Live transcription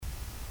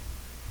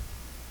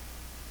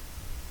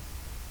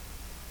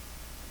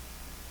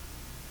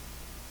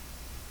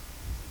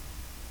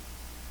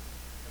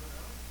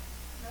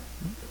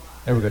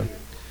There we go.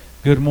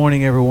 Good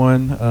morning,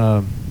 everyone.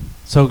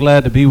 So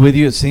glad to be with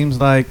you. It seems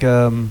like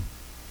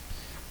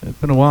it's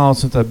been a while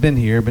since I've been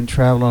here. Been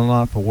traveling a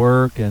lot for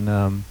work,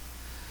 and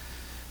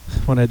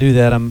when I do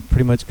that, I'm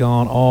pretty much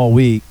gone all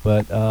week.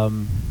 But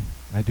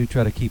I do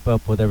try to keep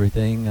up with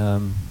everything. I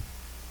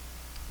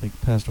think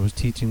the pastor was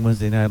teaching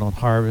Wednesday night on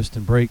harvest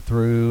and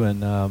breakthrough,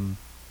 and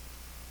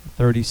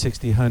 30,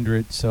 60,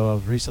 100. So I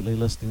was recently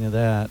listening to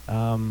that.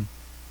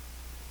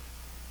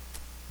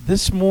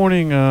 This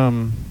morning,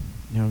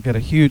 we've got a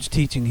huge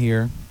teaching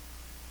here,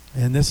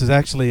 and this is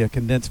actually a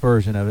condensed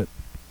version of it.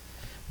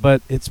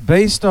 But it's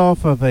based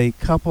off of a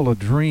couple of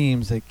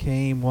dreams that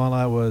came while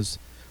I was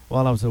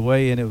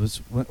away, and it was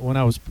when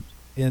I was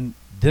in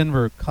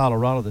Denver,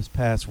 Colorado this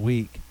past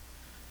week.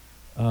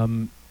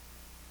 And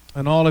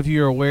all of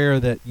you are aware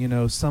that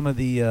some of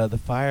the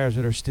fires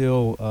that are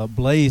still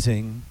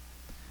blazing.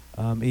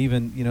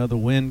 Even the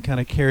wind kind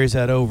of carries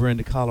that over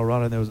into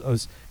Colorado, and there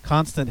was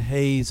constant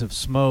haze of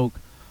smoke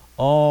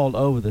all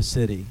over the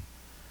city.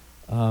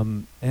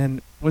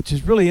 And which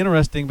is really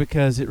interesting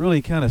because it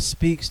really kind of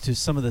speaks to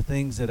some of the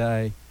things that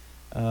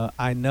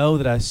I know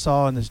that I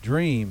saw in this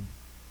dream.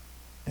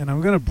 And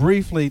I'm going to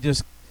briefly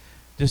just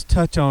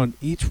touch on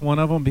each one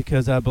of them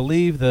because I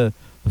believe the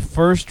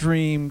first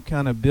dream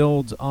kind of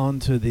builds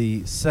onto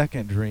the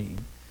second dream.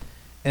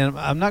 And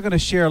I'm not going to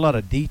share a lot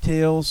of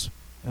details.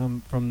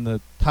 From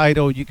the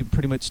title, you can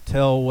pretty much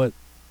tell what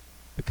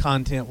the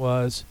content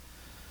was.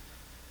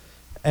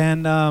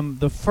 And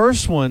the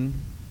first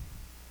one,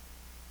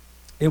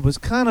 it was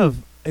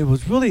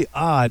really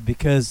odd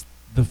because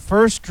the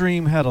first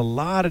dream had a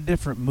lot of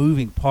different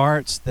moving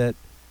parts that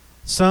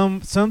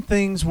some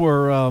things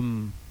were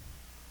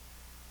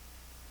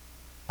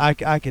I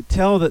could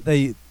tell that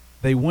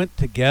they went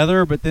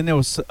together, but then there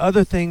was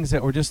other things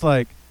that were just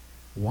like,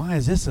 why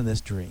is this in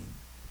this dream?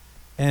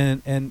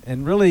 And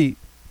really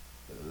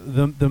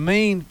the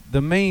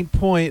main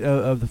point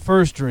of the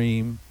first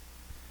dream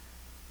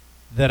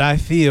that I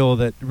feel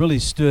that really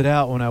stood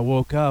out when I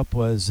woke up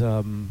was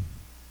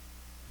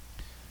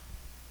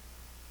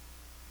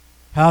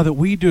how that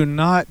we do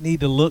not need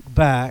to look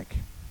back.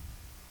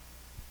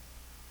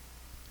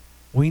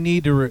 We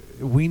need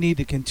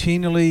to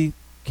continually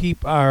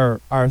keep our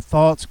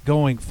thoughts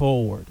going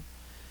forward.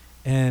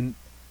 And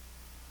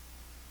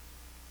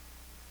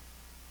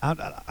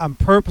I'm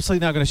purposely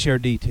not going to share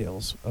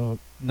details.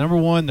 Number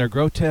one, they're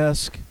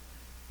grotesque.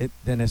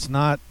 It's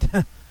not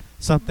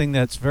something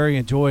that's very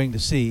enjoying to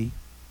see.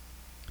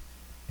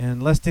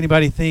 And lest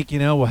anybody think,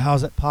 well,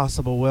 how's that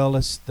possible? Well,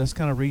 let's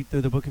kind of read through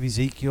the book of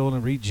Ezekiel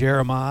and read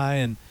Jeremiah.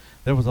 And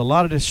there was a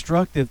lot of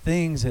destructive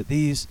things that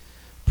these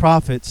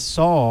prophets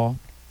saw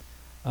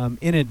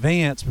in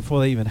advance before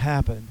they even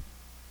happened.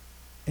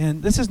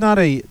 And this is not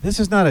a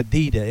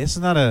D-Day. This is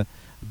not a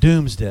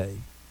doomsday.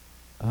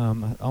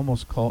 I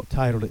almost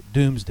titled it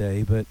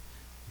Doomsday, but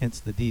hence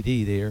the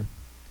DD there.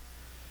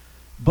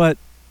 But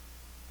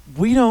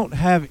we don't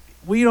have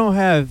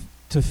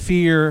to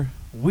fear.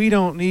 We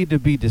don't need to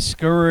be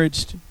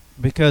discouraged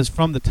because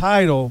from the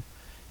title,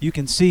 you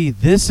can see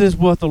this is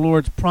what the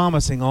Lord's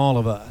promising all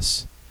of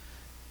us.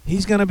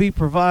 He's going to be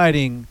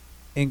providing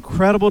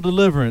incredible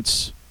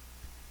deliverance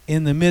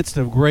in the midst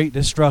of great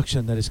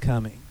destruction that is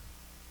coming.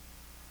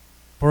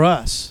 For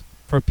us,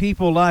 for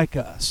people like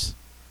us.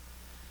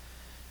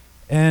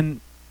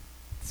 And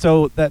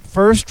so that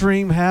first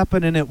dream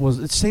happened, and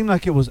it seemed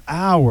like it was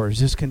hours,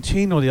 just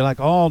continually,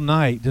 like all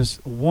night,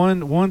 just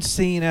one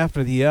scene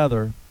after the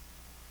other.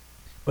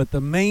 But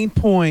the main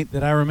point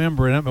that I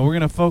remember, and we're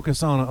going to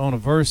focus on a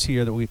verse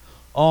here that we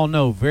all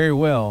know very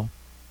well.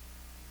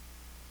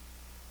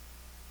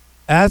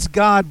 As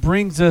God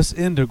brings us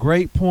into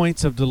great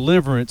points of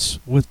deliverance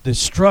with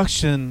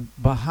destruction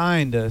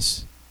behind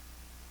us,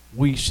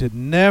 we should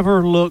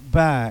never look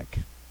back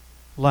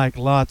like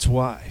Lot's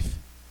wife.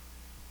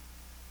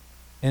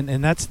 And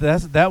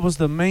that was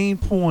the main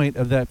point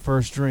of that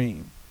first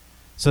dream.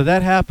 So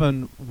that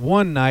happened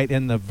one night,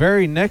 and the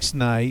very next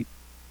night,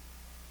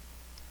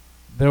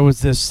 there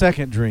was this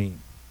second dream.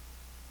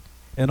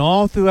 And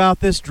all throughout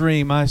this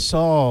dream, I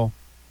saw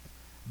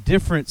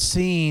different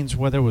scenes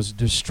where there was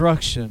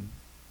destruction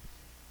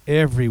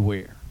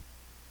everywhere.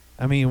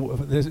 I mean,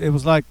 it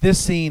was like this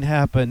scene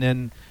happened,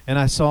 and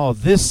I saw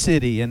this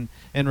city. And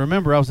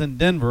remember, I was in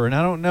Denver, and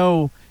I don't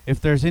know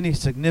if there's any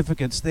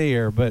significance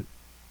there, but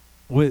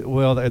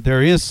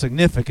there is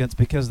significance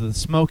because of the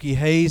smoky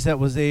haze that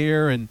was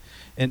there, and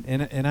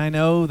I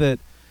know that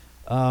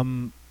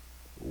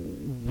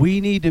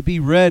we need to be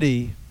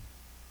ready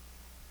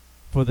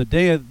for the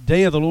day of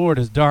the Lord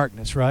is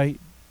darkness, right?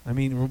 I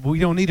mean, we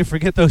don't need to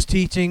forget those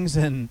teachings,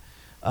 and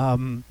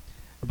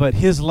but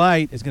His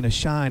light is going to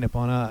shine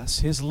upon us.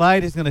 His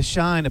light is going to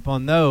shine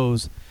upon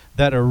those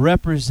that are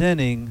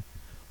representing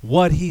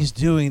what He's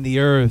doing in the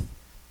earth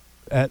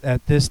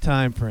at this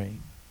time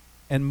frame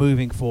and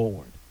moving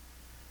forward.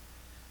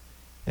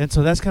 And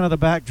so that's kind of the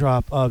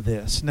backdrop of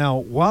this. Now,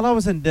 while I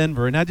was in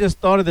Denver, and I just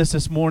thought of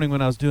this morning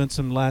when I was doing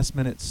some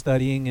last-minute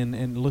studying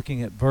and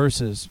looking at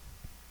verses,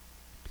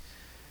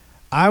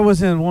 I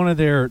was in one of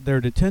their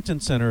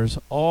detention centers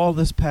all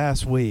this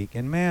past week,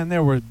 and man,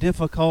 there was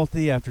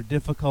difficulty after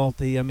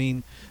difficulty. I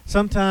mean,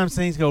 sometimes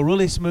things go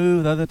really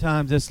smooth, other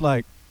times it's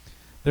like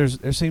there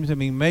seems to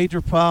be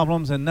major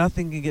problems and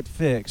nothing can get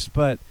fixed.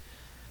 But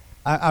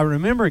I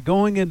remember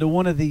going into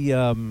one of the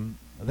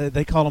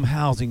they call them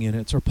housing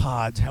units or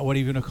pods, whatever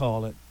you want to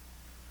call it,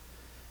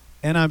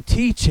 and I'm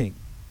teaching.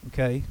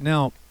 Okay,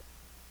 now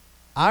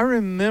I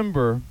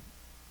remember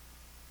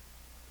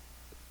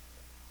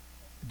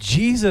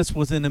Jesus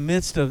was in the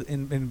midst of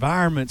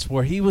environments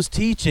where he was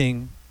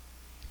teaching,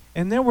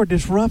 and there were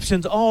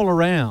disruptions all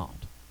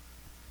around.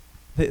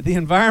 The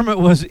environment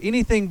was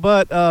anything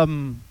but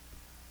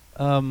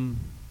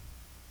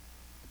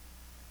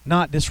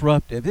not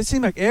disruptive. It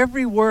seemed like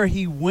everywhere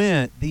he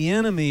went, the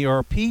enemy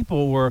or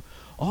people were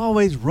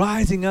always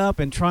rising up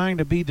and trying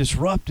to be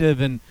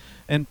disruptive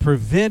and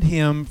prevent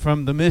him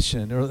from the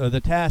mission or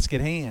the task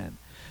at hand.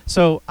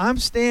 So I'm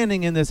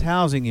standing in this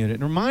housing unit,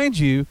 and remind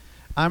you,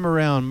 I'm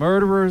around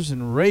murderers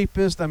and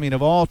rapists, I mean,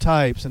 of all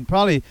types, and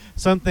probably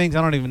some things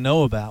I don't even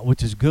know about,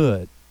 which is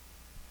good.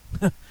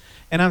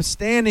 And I'm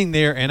standing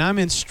there, and I'm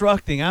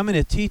instructing. I'm in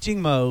a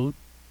teaching mode.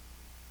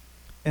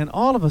 And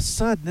all of a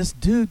sudden, this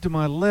dude to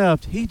my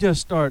left, he just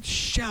starts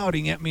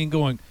shouting at me and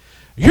going,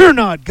 "You're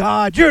not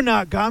God, you're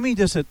not God." I mean,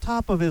 just at the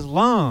top of his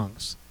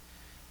lungs.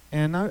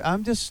 And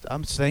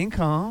I'm staying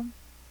calm.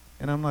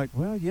 And I'm like,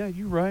 well, yeah,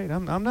 you're right.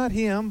 I'm not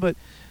him, but...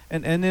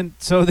 And then,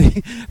 so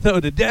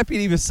the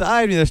deputy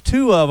beside me, there's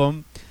two of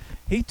them,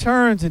 he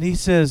turns and he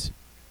says,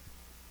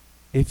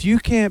 "If you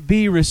can't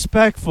be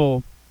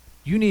respectful,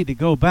 you need to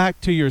go back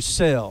to your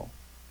cell."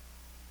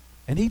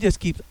 And he just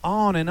keeps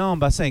on and on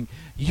by saying,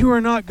 "You are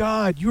not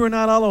God, you are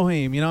not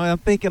Elohim." You know, I'm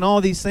thinking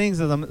all these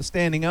things as I'm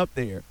standing up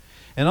there.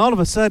 And all of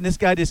a sudden, this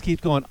guy just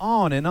keeps going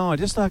on and on,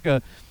 just like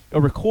a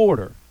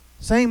recorder.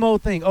 Same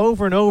old thing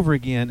over and over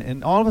again.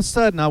 And all of a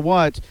sudden, I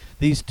watch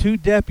these two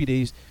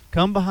deputies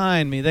come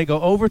behind me. They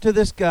go over to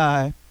this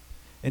guy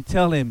and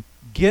tell him,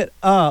 "Get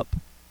up."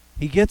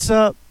 He gets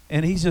up,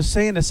 and he's just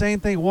saying the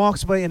same thing,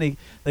 walks away, and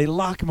they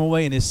lock him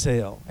away in his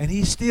cell. And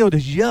he's still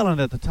just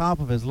yelling at the top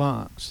of his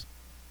lungs.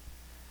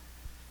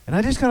 And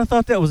I just kind of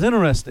thought that was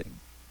interesting.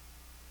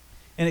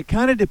 And it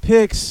kind of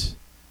depicts,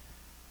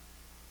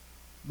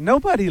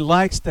 nobody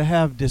likes to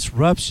have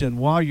disruption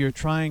while you're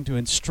trying to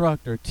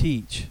instruct or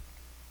teach.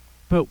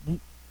 But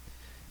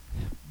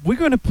we're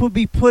going to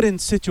be put in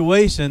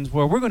situations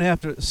where we're going to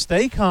have to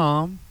stay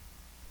calm,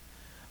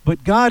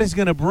 but God is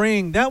going to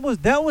bring, that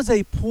was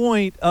a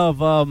point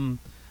of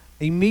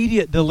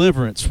immediate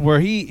deliverance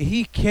where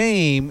he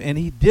came and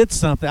he did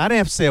something. I didn't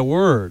have to say a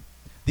word.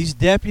 These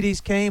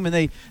deputies came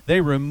and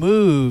they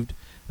removed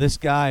this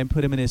guy and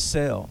put him in his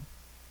cell.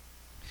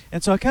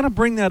 And so I kind of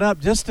bring that up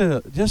just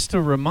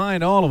to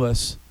remind all of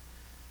us,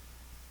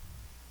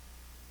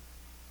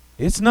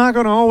 it's not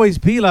going to always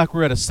be like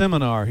we're at a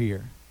seminar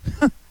here.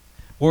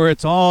 Where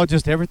it's all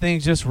just,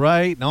 everything's just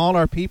right and all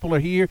our people are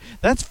here.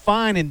 That's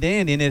fine and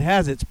dandy, and it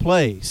has its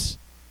place.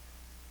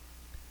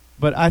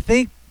 But I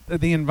think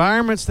the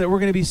environments that we're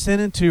going to be sent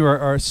into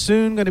are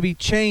soon going to be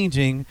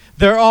changing.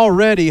 They're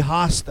already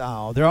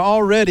hostile. They're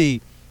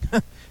already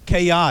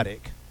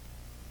chaotic.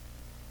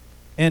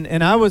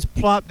 And I was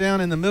plopped down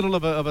in the middle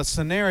of a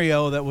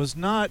scenario that was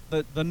not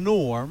the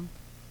norm.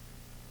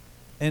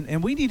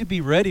 And we need to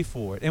be ready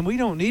for it. And we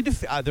don't need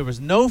to, there was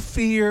no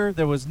fear.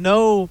 There was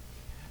no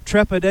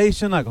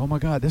trepidation, like, oh my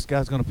God, this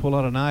guy's going to pull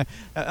out a knife.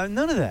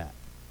 None of that.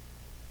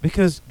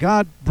 Because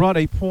God brought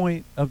a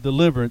point of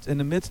deliverance in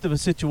the midst of a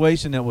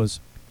situation that was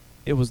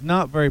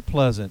not very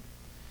pleasant.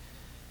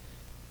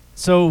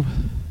 So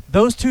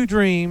those two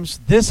dreams,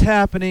 this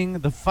happening,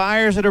 the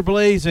fires that are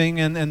blazing,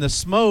 and the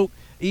smoke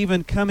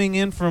even coming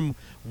in from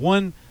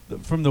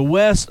the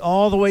west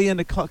all the way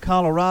into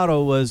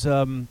Colorado was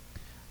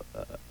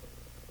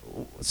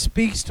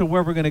speaks to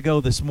where we're going to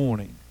go this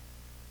morning.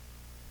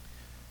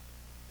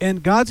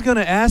 And God's going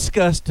to ask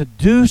us to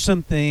do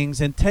some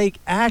things and take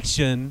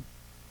action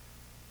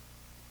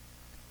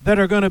that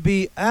are going to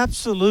be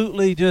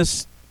absolutely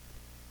just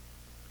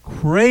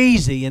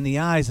crazy in the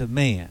eyes of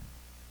man.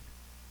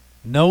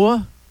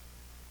 Noah,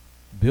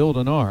 build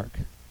an ark.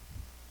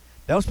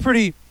 That was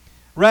pretty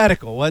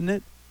radical, wasn't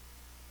it?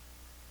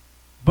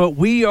 But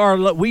we are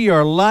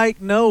like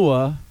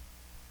Noah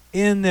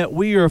in that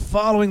we are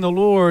following the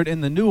Lord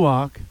in the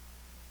nuach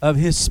of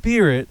His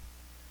Spirit.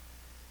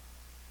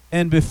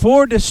 And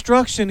before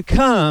destruction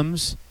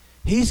comes,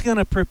 He's going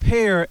to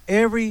prepare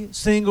every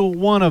single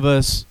one of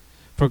us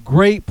for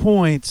great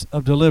points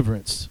of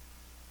deliverance.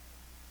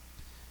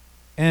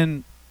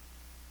 And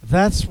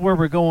that's where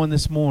we're going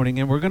this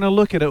morning. And we're going to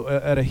look at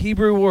a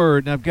Hebrew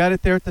word, and I've got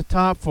it there at the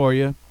top for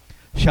you,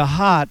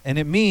 shahat, and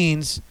it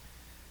means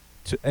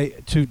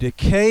to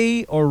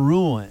decay or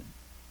ruin.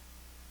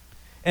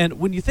 And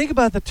when you think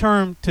about the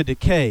term to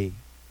decay,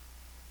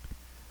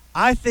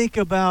 I think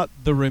about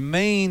the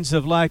remains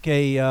of like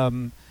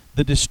the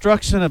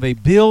destruction of a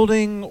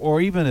building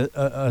or even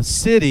a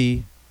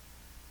city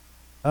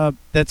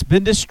that's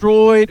been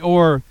destroyed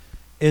or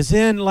is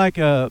in like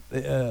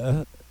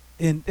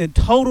in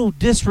total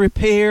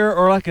disrepair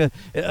or like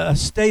a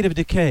state of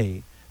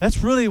decay.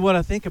 That's really what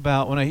I think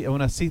about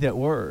when I see that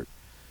word.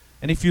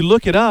 And if you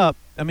look it up,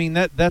 I mean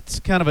that's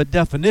kind of a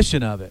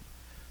definition of it.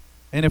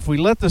 And if we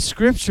let the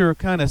Scripture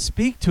kind of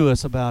speak to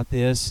us about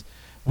this,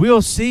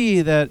 we'll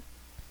see that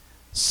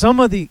some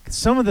of the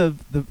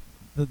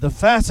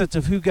facets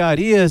of who God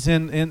is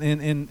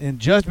in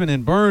judgment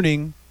and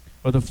burning,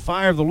 or the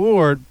fire of the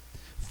Lord.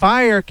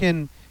 Fire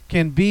can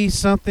be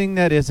something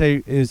that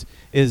is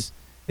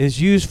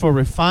used for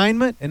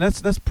refinement, and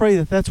let's pray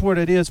that that's what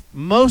it is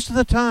most of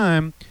the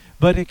time.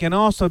 But it can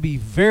also be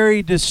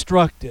very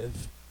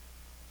destructive.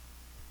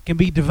 It can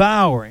be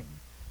devouring,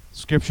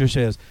 Scripture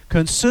says,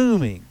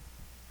 consuming.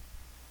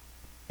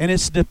 And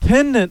it's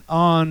dependent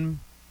on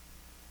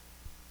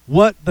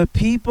what the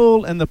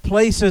people and the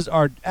places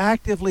are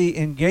actively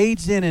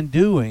engaged in and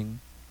doing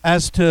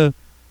as to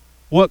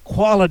what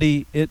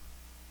quality it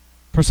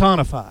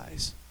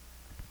personifies.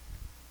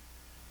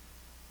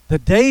 The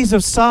days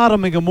of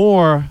Sodom and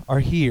Gomorrah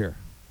are here.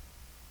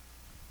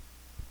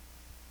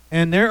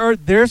 And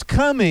there's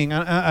coming,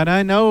 and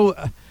I know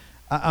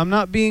I'm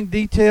not being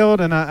detailed,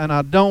 and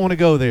I don't want to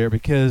go there,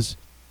 because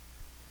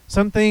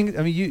some things,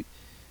 I mean,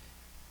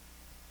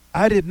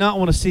 I did not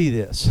want to see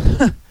this.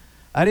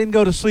 I didn't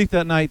go to sleep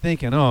that night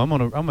thinking, oh, I'm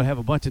gonna have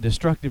a bunch of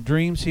destructive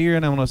dreams here,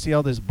 and I'm gonna see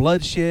all this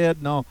bloodshed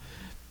and all.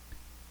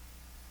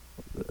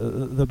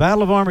 The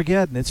Battle of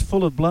Armageddon, it's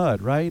full of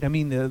blood, right? I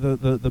mean,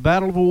 the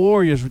Battle of the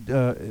Warriors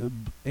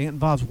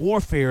involves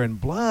warfare and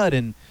blood,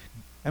 and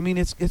I mean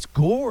it's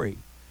gory.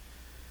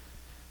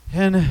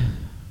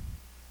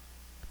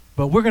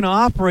 But we're going to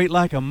operate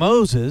like a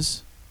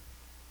Moses,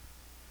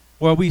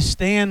 where we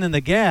stand in the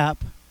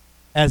gap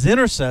as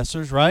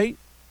intercessors, right?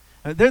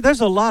 There's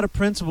a lot of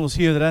principles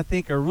here that I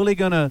think are really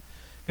going to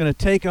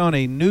take on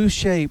a new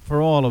shape for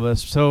all of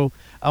us. So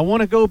I want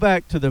to go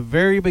back to the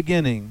very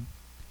beginning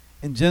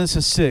in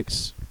Genesis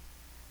 6.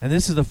 And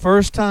this is the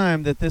first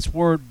time that this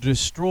word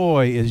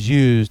destroy is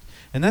used.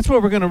 And that's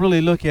what we're going to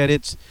really look at.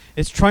 It's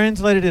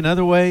translated in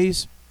other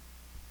ways,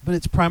 but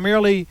it's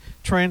primarily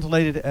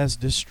translated as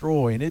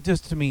destroy. And it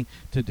just to mean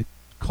to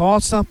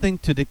cause something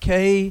to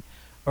decay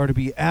or to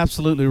be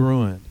absolutely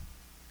ruined.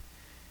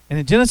 And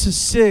in Genesis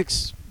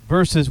 6,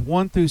 verses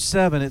 1 through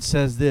 7, it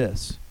says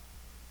this: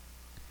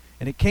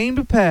 And it came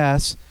to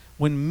pass,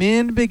 when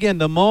men began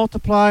to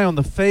multiply on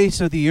the face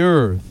of the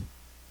earth,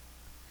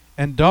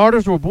 and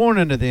daughters were born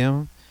unto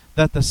them,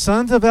 that the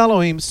sons of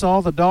Elohim saw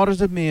the daughters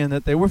of men,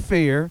 that they were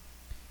fair,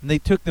 and they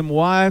took them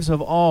wives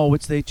of all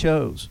which they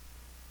chose.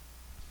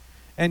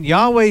 And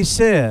Yahweh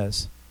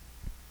says,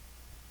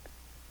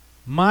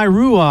 My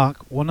Ruach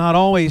will not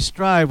always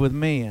strive with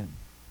man,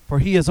 for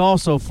he is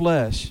also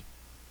flesh.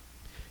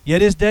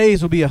 Yet his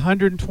days will be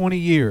 120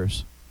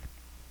 years.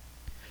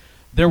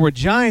 There were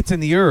giants in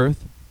the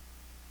earth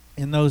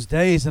in those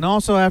days, and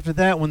also after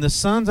that, when the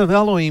sons of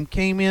Elohim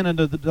came in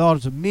unto the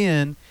daughters of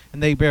men,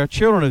 and they bare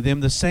children of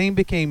them, the same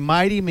became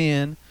mighty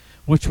men,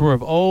 which were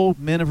of old,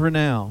 men of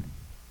renown.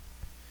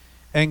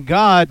 And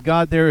God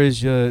there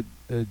is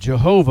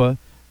Jehovah,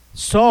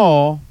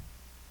 saw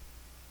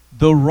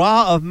the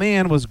Ra of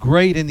man was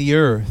great in the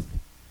earth.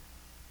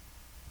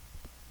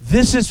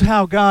 This is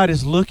how God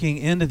is looking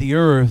into the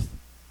earth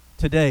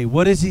today.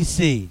 What does he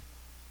see?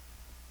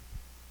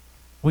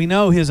 We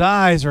know his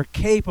eyes are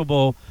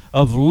capable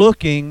of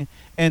looking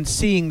and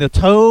seeing the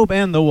tobe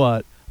and the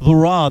what? The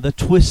Ra, the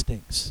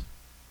twistings.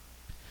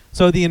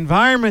 So the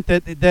environment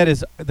that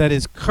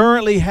is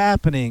currently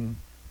happening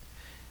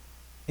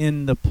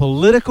in the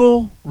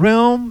political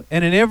realm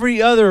and in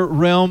every other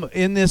realm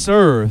in this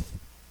earth,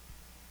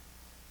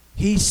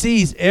 he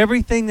sees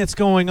everything that's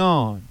going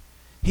on.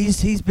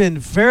 He's been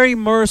very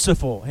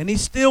merciful, and he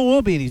still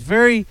will be, and he's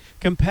very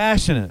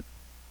compassionate.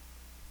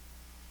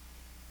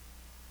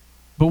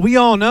 But we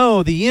all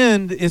know the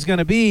end is going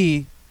to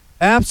be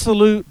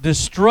absolute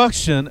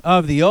destruction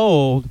of the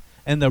old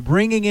and the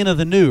bringing in of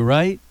the new,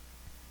 right?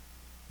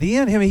 The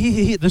end, I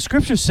mean, the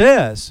Scripture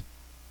says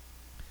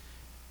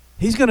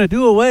he's going to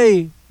do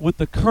away with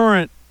the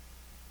current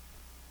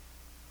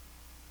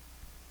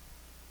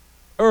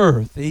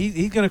earth.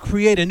 He's going to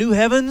create a new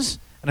heavens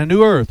and a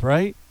new earth,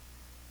 right?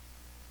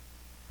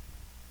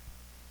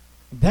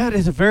 That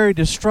is a very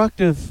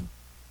destructive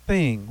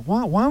thing.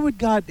 Why would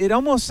God? It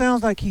almost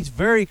sounds like he's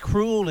very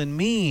cruel and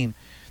mean.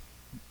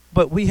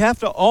 But we have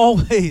to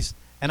always,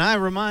 and I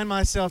remind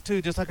myself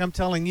too, just like I'm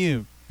telling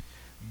you,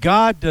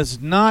 God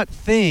does not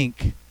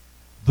think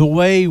the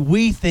way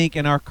we think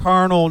in our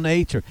carnal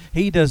nature.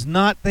 He does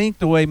not think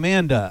the way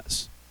man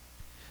does.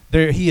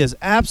 He is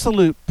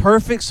absolute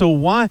perfect. So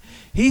why?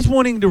 He's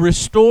wanting to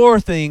restore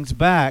things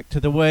back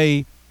to the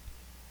way,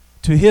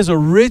 to his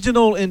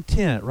original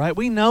intent, right?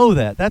 We know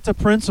that. That's a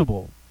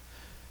principle.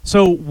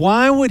 So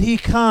why would he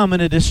come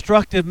in a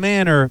destructive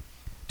manner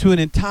to an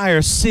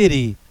entire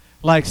city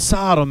like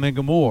Sodom and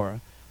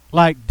Gomorrah,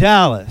 like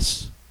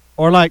Dallas,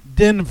 or like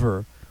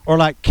Denver, or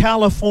like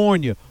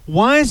California?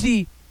 Why is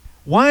the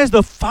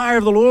fire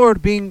of the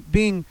Lord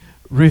being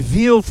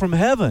revealed from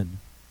heaven?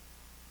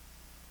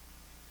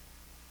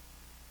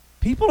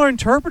 People are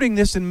interpreting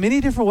this in many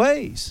different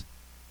ways.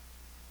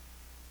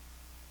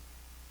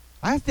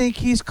 I think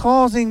he's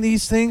causing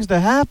these things to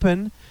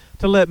happen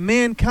to let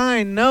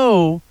mankind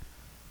know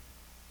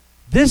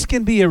this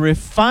can be a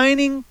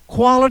refining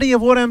quality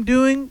of what I'm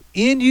doing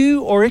in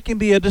you, or it can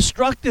be a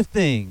destructive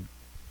thing.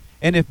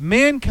 And if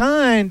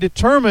mankind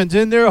determines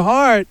in their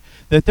heart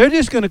that they're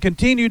just going to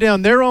continue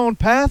down their own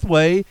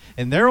pathway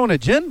and their own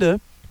agenda,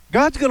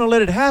 God's going to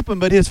let it happen,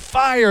 but his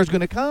fire is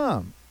going to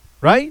come,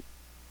 right?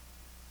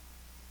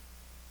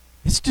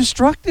 It's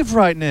destructive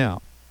right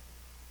now.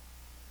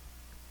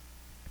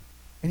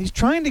 And he's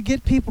trying to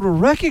get people to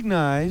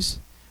recognize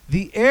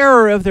the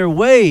error of their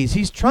ways.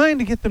 He's trying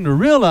to get them to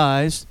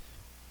realize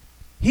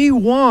he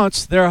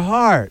wants their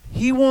heart.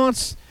 He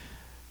wants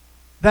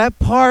that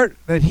part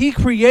that he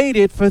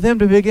created for them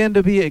to begin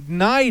to be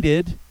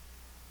ignited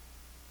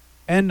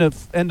and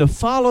to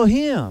follow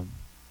him.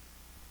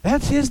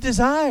 That's his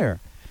desire.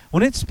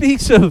 When it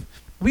speaks of,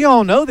 we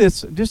all know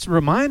this, just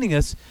reminding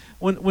us,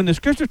 when the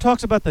scripture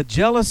talks about the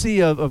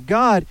jealousy of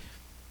God,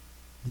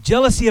 the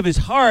jealousy of his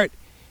heart,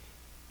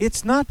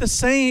 it's not the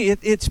same,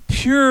 it's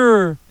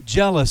pure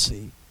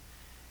jealousy.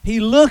 He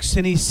looks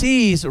and he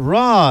sees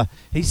Ra,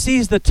 he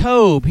sees the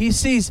Tob, he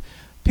sees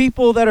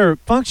people that are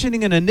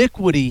functioning in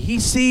iniquity, he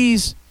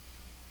sees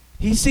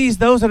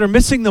those that are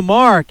missing the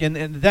mark, and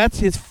that's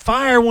his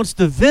fire wants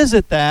to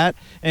visit that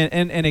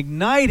and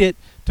ignite it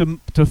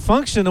to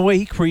function the way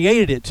he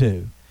created it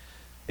to.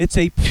 It's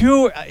a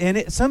pure,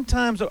 and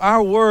sometimes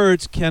our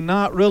words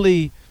cannot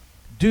really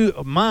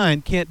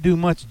mine can't do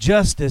much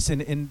justice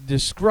in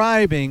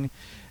describing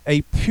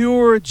a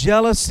pure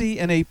jealousy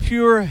and a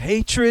pure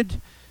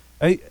hatred.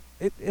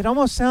 It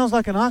almost sounds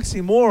like an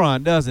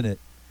oxymoron, doesn't it?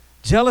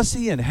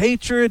 Jealousy and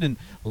hatred and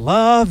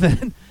love,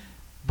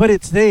 but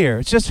it's there.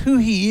 It's just who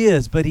he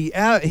is. But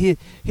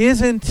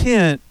his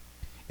intent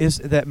is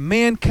that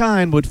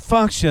mankind would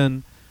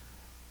function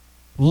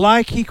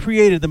like he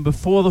created them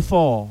before the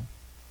fall.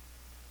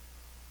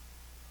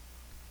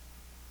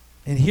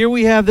 And here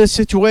we have this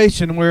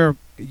situation where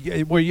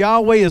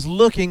Yahweh is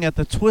looking at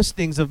the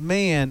twistings of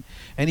man,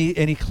 and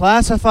he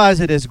classifies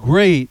it as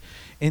great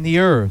in the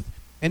earth.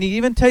 And he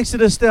even takes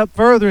it a step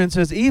further and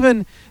says,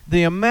 even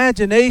the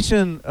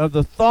imagination of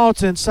the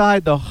thoughts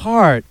inside the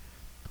heart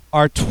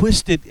are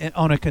twisted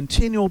on a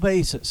continual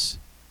basis.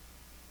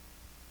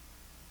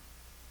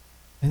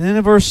 And then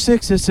in verse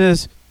 6 it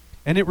says,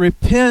 and it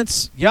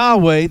repents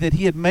Yahweh that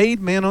he had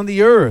made man on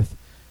the earth.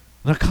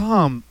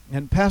 Nakam,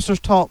 and pastors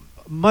taught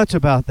much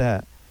about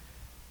that.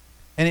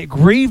 And it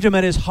grieved him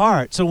at his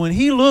heart. So when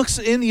he looks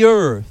in the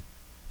earth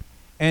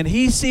and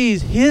he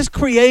sees his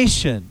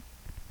creation,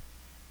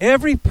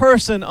 every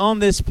person on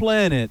this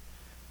planet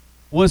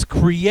was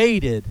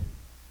created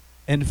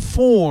and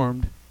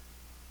formed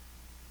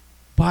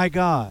by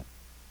God.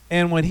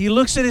 And when he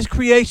looks at his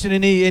creation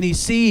and he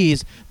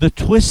sees the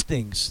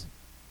twistings,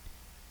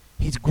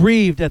 he's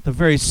grieved at the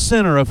very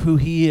center of who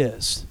he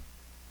is.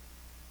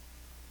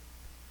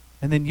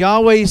 And then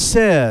Yahweh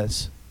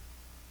says,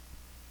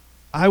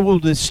 I will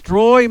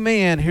destroy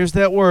man. Here's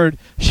that word,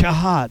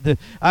 shahat.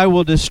 I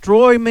will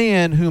destroy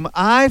man whom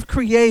I've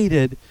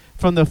created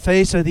from the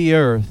face of the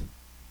earth.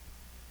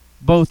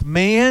 Both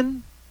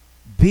man,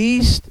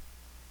 beast,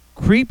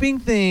 creeping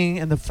thing,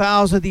 and the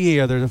fowls of the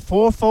air. There's a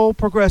fourfold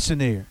progression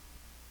there.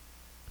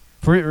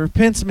 For it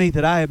repents me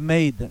that I have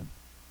made them.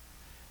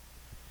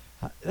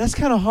 That's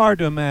kind of hard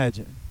to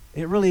imagine.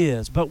 It really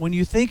is. But when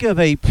you think of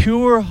a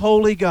pure,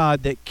 holy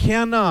God that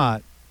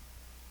cannot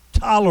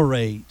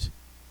tolerate,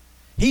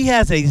 he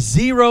has a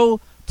zero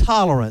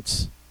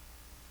tolerance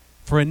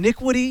for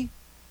iniquity,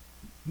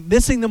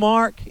 missing the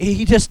mark.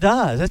 He just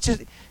does. That's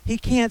just, he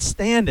can't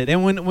stand it.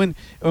 And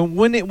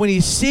when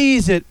he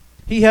sees it,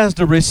 he has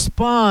to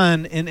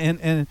respond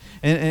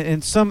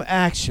in some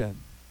action.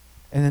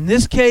 And in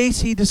this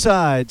case, he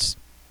decides,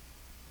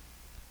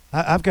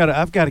 I've got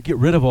to get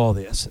rid of all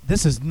this.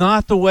 This is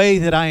not the way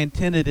that I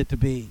intended it to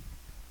be.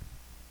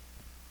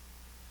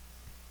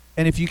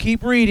 And if you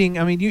keep reading,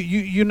 I mean,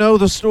 you know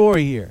the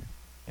story here.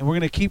 And we're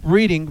going to keep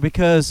reading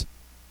because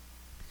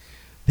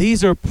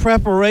these are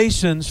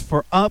preparations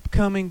for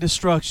upcoming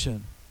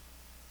destruction.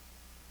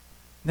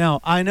 Now,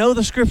 I know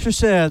the scripture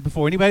says,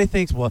 before anybody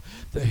thinks, well,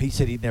 he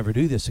said he'd never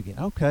do this again.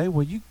 Okay,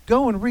 well, you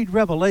go and read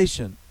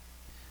Revelation.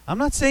 I'm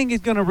not saying he's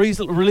going to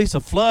release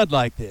a flood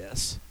like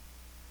this,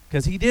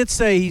 because he did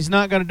say he's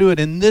not going to do it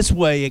in this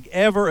way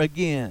ever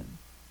again.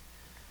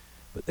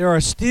 But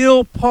there's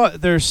still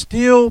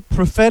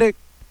prophetic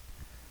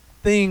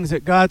things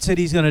that God said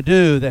he's going to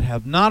do that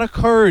have not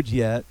occurred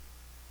yet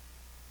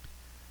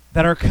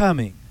that are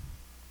coming.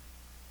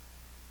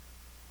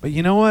 But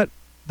you know what?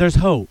 There's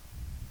hope.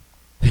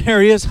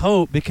 There is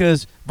hope,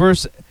 because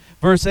verse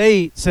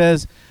 8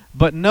 says,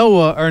 but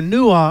Noah, or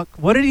Nuach,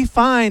 what did he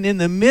find in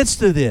the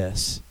midst of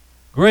this?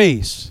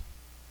 Grace.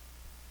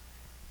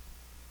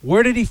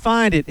 Where did he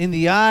find it? In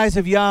the eyes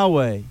of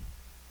Yahweh.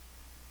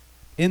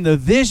 In the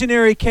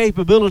visionary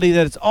capability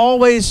that it's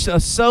always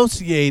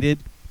associated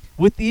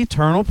with the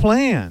eternal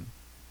plan.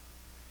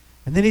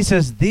 And then he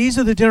says, these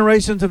are the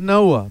generations of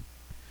Noah.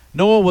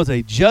 Noah was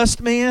a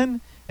just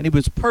man, and he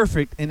was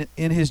perfect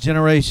in his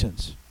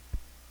generations.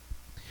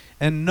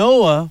 And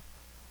Noah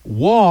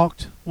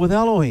walked with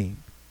Elohim.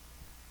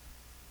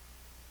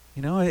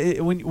 You know,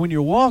 when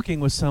you're walking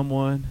with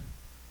someone,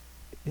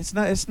 it's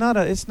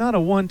not a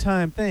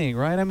one-time thing,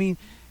 right? I mean,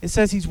 it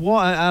says he's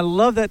I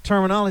love that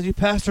terminology.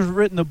 Pastor's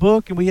written a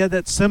book, and we had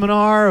that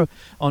seminar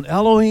on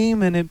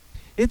Elohim, and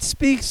it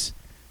speaks.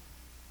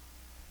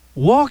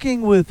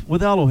 Walking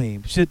with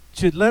Elohim should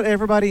let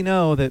everybody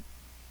know that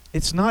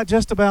it's not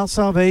just about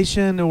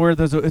salvation, or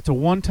it's a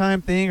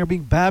one-time thing, or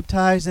being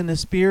baptized in the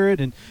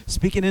Spirit and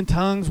speaking in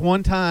tongues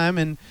one time,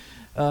 and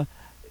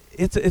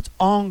it's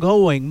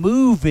ongoing,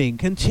 moving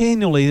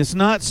continually. It's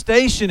not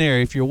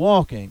stationary if you're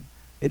walking.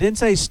 It didn't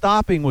say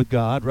stopping with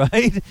God,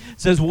 right? It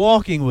says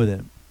walking with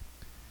Him.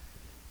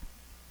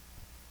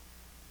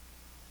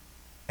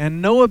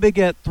 And Noah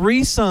begat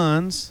 3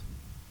 sons.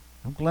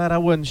 I'm glad I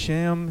wasn't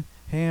Shem,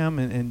 Ham,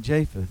 and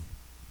Japheth.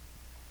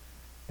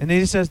 And then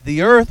he says,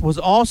 the earth was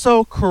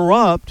also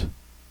corrupt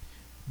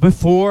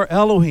before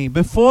Elohim,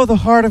 before the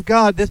heart of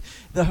God.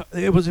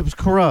 It was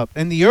corrupt.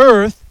 And the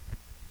earth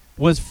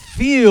was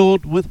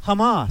filled with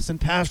Hamas. And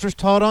pastors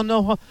taught on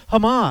the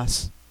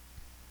Hamas.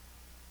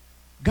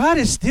 God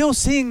is still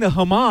seeing the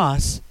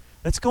Hamas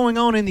that's going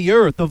on in the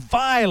earth, the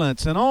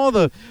violence and all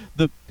the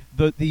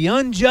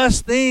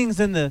unjust things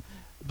and the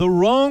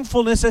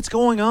wrongfulness that's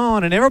going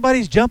on, and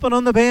everybody's jumping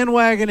on the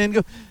bandwagon and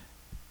go.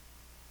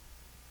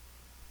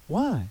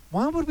 Why?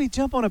 Why would we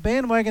jump on a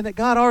bandwagon that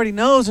God already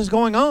knows is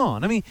going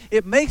on? I mean,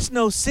 it makes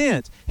no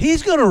sense.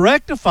 He's going to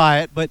rectify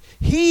it, but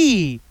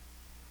He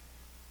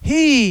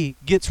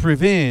gets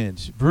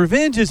revenge.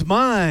 Revenge is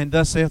mine,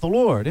 thus saith the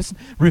Lord.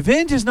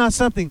 Revenge is not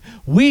something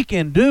we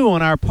can do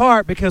on our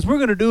part, because we're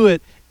going to do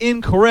it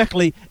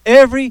incorrectly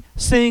every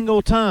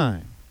single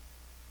time.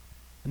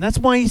 And that's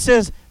why He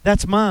says,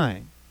 that's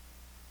mine.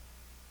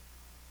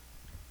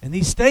 And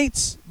these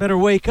states better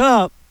wake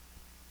up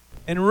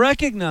and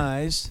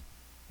recognize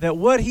that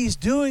what He's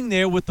doing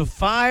there with the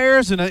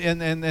fires and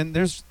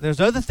there's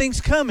other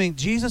things coming.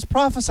 Jesus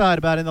prophesied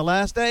about in the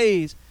last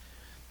days.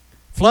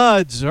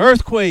 Floods,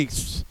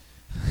 earthquakes.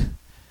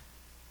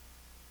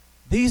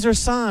 These are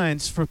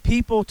signs for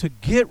people to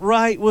get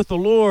right with the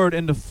Lord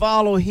and to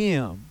follow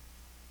Him.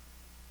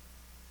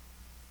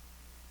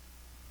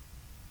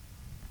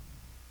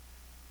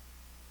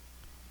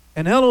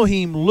 And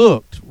Elohim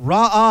looked,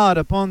 Ra'ad,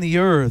 upon the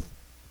earth,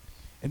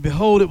 and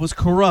behold, it was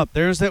corrupt.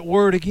 There's that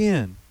word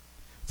again.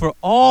 For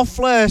all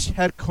flesh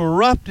had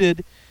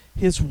corrupted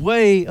his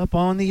way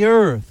upon the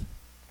earth.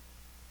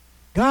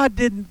 God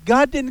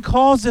didn't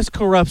cause this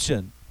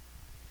corruption,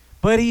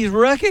 but He's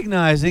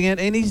recognizing it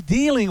and He's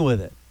dealing with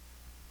it.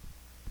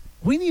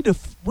 We need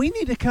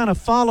to kind of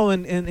follow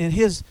in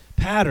His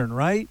pattern,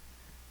 right?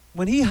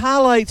 When He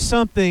highlights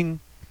something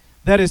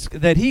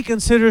that He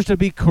considers to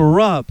be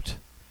corrupt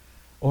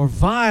or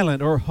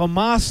violent or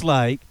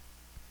Hamas-like,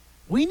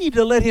 we need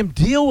to let Him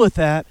deal with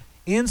that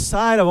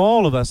inside of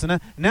all of us. And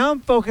now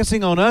I'm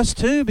focusing on us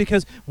too,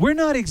 because we're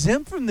not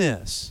exempt from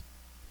this.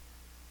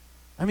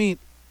 I mean,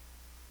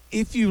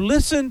 if you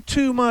listen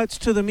too much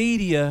to the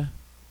media,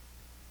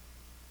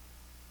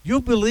 you'll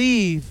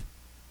believe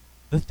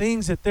the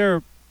things that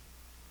they're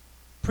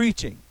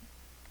preaching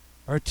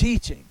or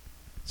teaching.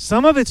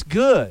 Some of it's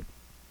good,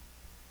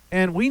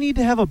 and we need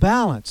to have a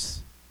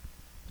balance.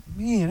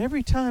 Man,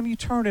 every time you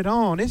turn it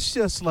on, it's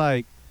just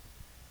like,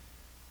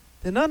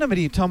 none of it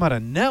even talking about a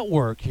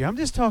network here. I'm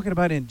just talking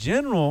about in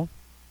general.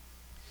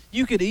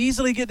 You could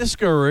easily get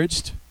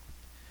discouraged.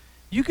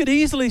 You could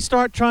easily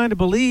start trying to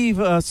believe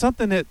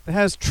something that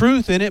has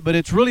truth in it, but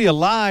it's really a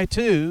lie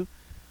too.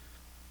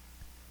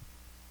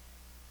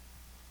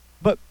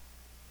 But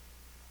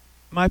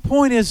my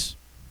point is,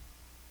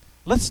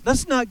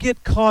 let's not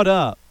get caught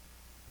up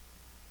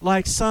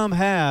like some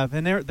have,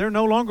 and they're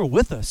no longer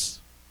with us.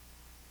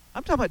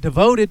 I'm talking about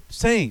devoted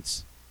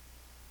saints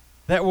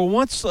that were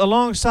once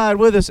alongside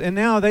with us, and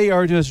now they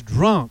are just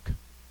drunk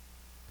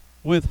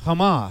with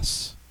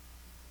Hamas,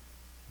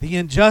 the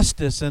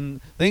injustice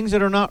and things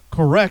that are not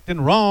correct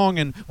and wrong,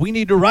 and we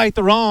need to right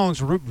the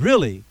wrongs.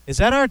 Really? Is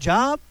that our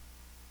job?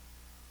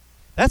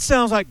 That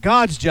sounds like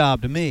God's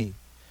job to me.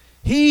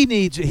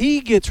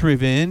 He gets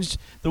revenge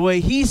the way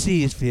He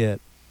sees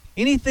fit.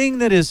 Anything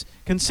that is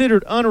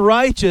considered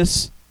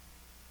unrighteous,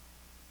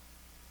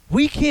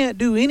 we can't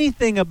do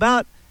anything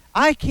about.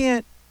 I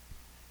can't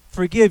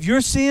forgive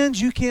your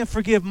sins, you can't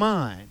forgive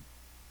mine.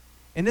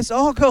 And this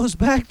all goes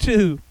back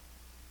to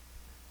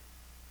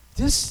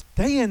just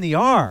stay in the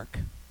ark.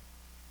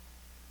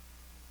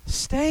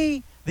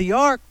 The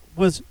ark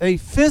was a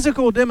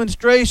physical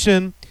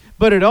demonstration,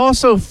 but it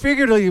also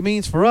figuratively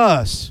means for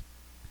us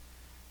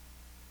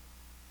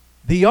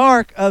the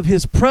ark of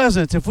His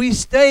presence. If we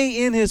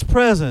stay in His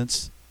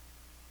presence,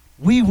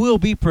 we will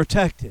be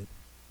protected.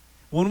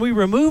 When we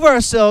remove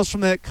ourselves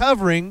from that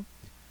covering,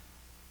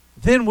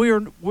 then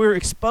we're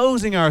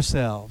exposing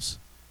ourselves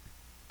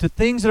to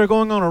things that are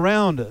going on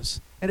around us.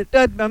 And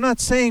I'm not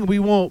saying we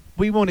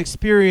won't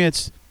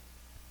experience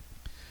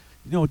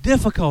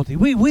difficulty.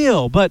 We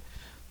will, but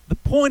the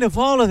point of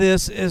all of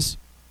this is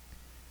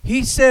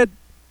he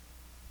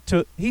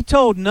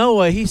told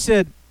Noah, he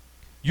said,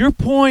 your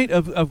point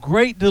of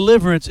great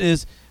deliverance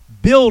is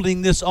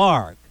building this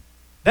ark.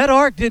 That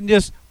ark didn't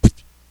just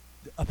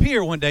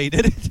appear one day,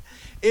 did it?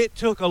 It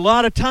took a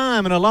lot of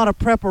time and a lot of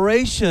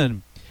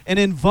preparation and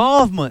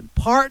involvement,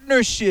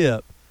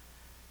 partnership.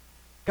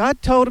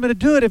 God told him to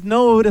do it. If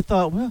Noah would have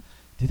thought, well,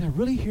 did I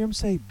really hear him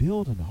say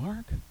build an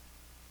ark?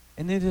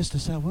 And then just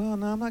decide, well,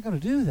 no, I'm not going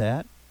to do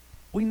that.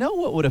 We know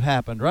what would have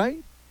happened,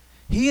 right?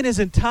 He and his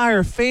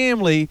entire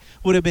family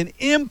would have been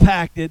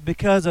impacted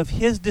because of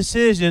his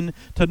decision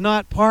to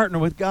not partner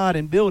with God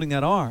in building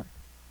that ark.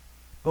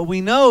 But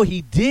we know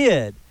he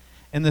did.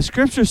 And the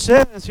scripture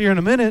says here in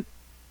a minute,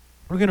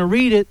 we're going to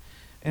read it,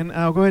 and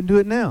I'll go ahead and do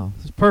it now.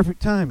 It's perfect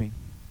timing.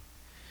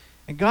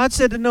 And God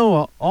said to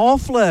Noah, all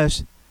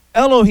flesh,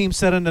 Elohim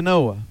said unto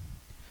Noah,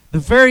 the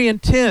very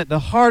intent, the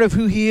heart of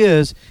who he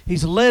is,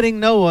 he's letting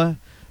Noah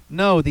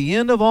know the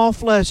end of all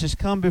flesh has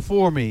come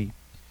before me.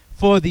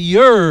 For the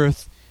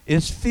earth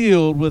is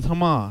filled with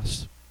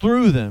Hamas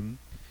through them,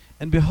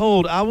 and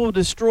behold, I will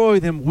destroy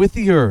them with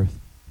the earth.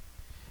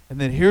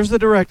 And then here's the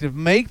directive,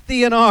 make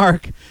thee an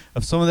ark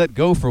of some of that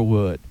gopher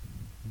wood.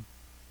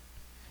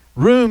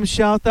 Room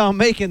shalt thou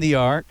make in the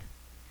ark,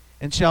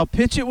 and shall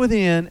pitch it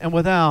within and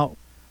without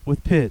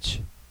with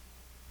pitch.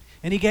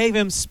 And he gave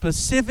him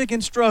specific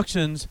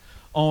instructions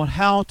on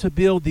how to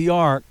build the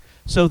ark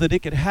so that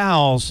it could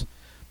house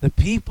the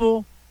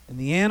people and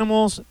the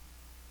animals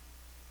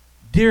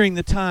during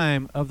the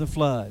time of the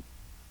flood.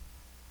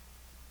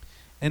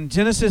 And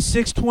Genesis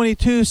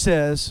 6:22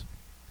 says,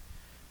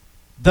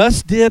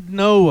 thus did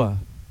Noah,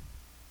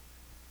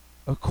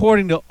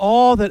 according to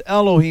all that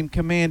Elohim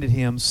commanded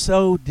him,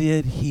 so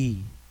did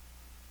he.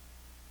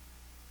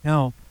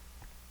 Now,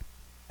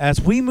 as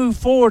we move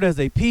forward as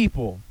a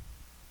people,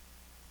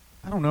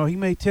 I don't know, he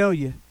may tell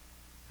you,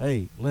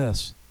 hey,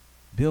 Les,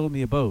 build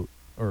me a boat.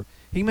 Or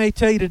he may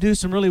tell you to do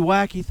some really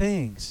wacky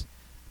things.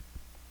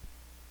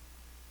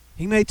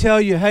 He may tell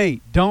you,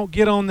 hey, don't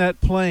get on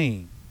that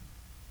plane.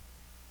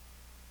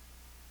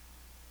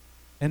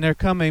 And there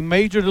come a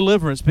major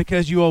deliverance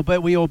because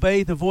we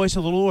obey the voice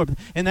of the Lord.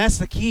 And that's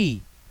the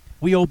key.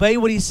 We obey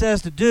what he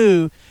says to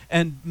do,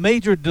 and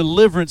major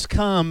deliverance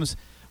comes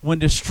when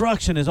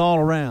destruction is all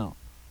around.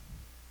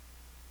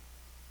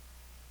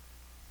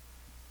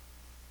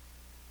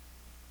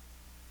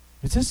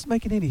 Is this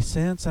making any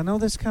sense? I know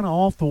this is kind of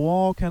off the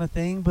wall kind of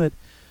thing, but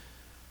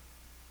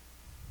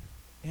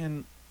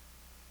I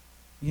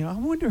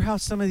wonder how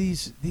some of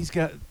these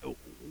guys,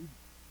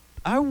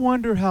 I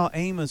wonder how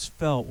Amos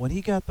felt when he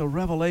got the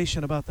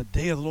revelation about the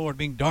day of the Lord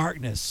being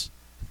darkness.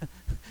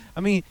 I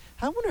mean,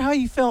 I wonder how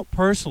he felt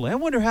personally. I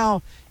wonder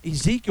how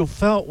Ezekiel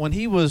felt when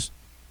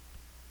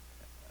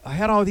I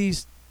had all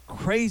these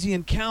crazy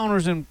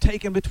encounters and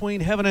taken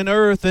between heaven and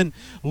earth, and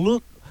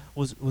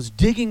was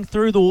digging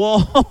through the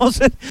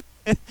walls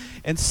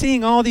and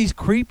seeing all these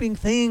creeping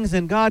things,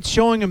 and God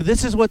showing him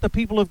this is what the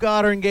people of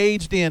God are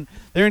engaged in.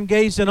 They're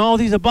engaged in all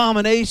these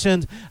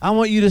abominations. I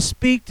want you to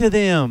speak to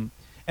them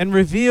and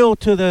reveal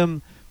to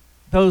them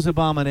those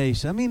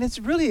abominations. I mean, it's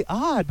really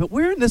odd, but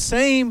we're in the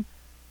same,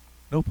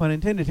 no pun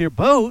intended here,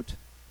 boat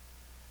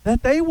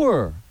that they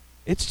were.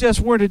 It's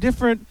just we're in a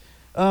different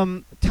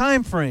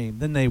time frame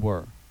than they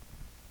were.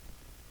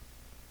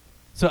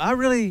 So I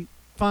really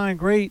find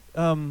great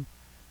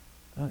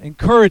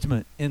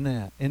encouragement in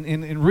that,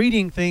 in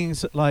reading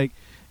things like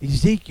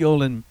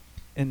Ezekiel and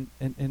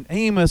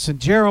Amos and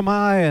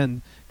Jeremiah,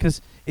 and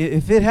because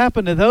if it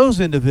happened to those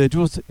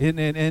individuals,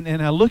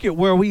 and I look at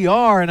where we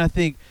are, and I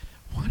think,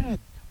 why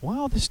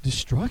all this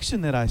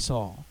destruction that I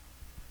saw?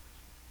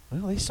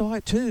 Well, they saw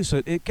it too,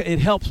 so it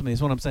helps me,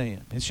 is what I'm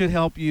saying. It should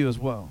help you as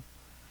well.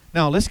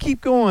 Now, let's keep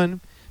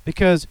going,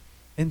 because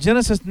in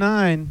Genesis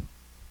 9,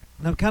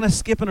 and I'm kind of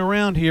skipping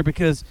around here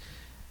because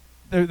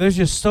there's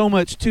just so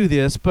much to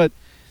this, but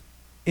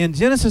in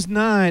Genesis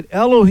 9,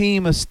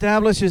 Elohim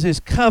establishes his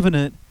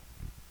covenant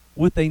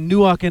with a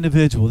Nuach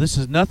individual. This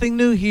is nothing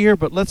new here,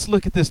 but let's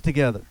look at this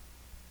together.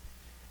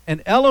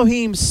 And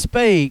Elohim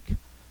spake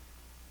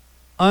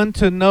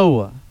unto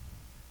Noah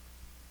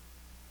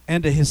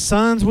and to his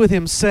sons with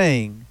him,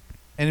 saying,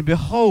 and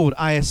behold,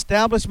 I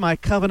establish my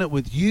covenant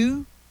with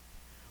you,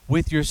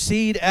 with your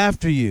seed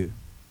after you,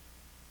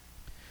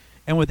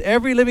 and with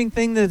every living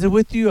thing that is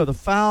with you, of the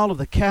fowl, of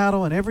the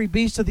cattle, and every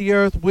beast of the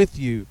earth with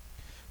you,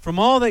 from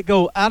all that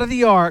go out of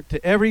the ark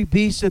to every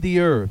beast of the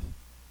earth.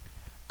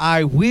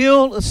 I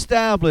will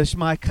establish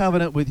my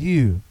covenant with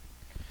you.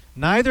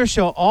 Neither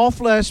shall all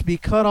flesh be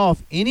cut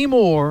off any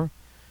more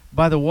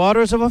by the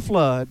waters of a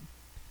flood,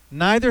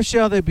 neither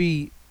shall there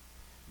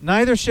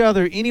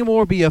any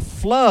more be a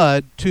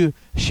flood to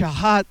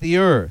shahat the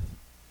earth.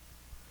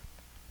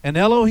 And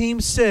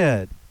Elohim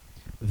said,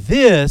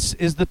 this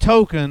is the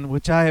token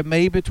which I have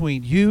made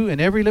between you and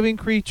every living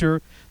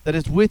creature that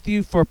is with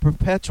you for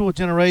perpetual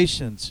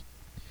generations.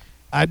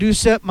 I do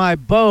set my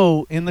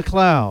bow in the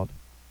cloud,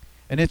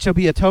 and it shall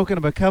be a token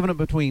of a covenant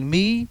between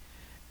me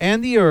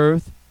and the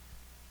earth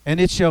And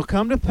it shall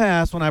come to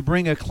pass when I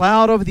bring a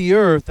cloud over the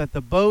earth that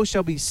the bow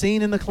shall be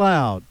seen in the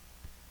cloud.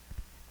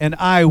 And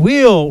I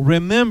will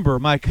remember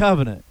my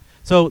covenant.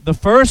 So the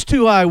first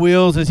two I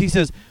wills is he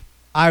says,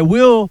 I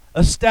will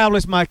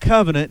establish my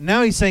covenant.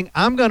 Now he's saying,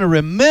 I'm going to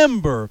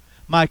remember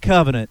my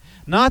covenant.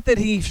 Not that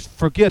he's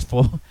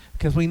forgetful,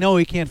 because we know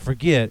he can't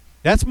forget.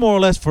 That's more or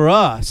less for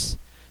us,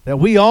 that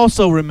we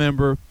also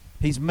remember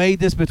he's made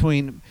this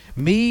between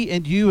me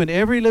and you and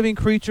every living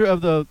creature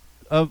of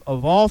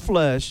all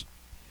flesh.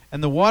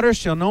 And the waters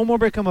shall no more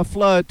become a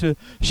flood to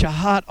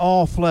shahat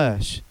all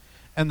flesh.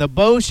 And the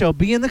bow shall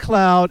be in the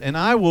cloud, and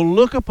I will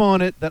look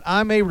upon it that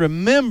I may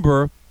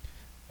remember.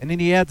 And then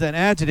he adds an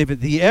adjective,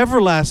 the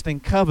everlasting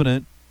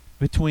covenant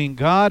between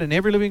God and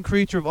every living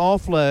creature of all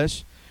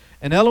flesh.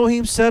 And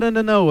Elohim said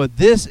unto Noah,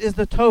 this is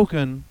the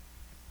token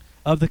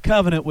of the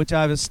covenant which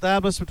I have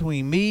established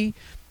between me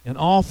and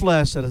all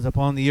flesh that is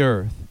upon the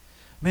earth.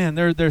 Man,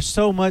 there's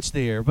so much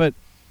there. But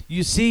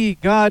you see,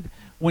 God,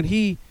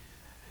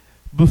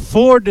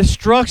 before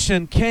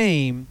destruction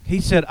came, he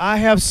said, I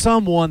have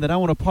someone that I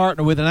want to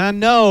partner with, and I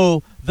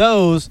know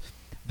those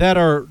that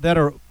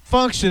are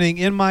functioning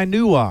in my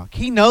nuach.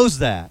 He knows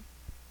that.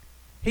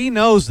 He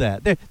knows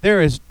that.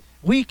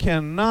 We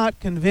cannot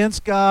convince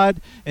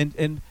God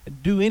and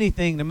do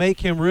anything to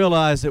make him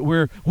realize that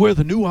we're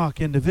the nuach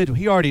individual.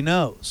 He already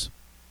knows.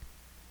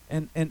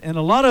 And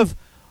a lot of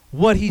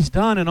what he's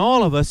done in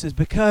all of us is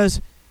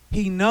because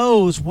he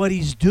knows what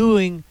he's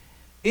doing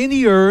in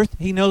the earth.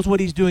 He knows what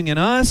he's doing in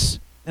us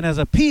and as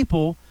a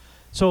people.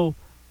 So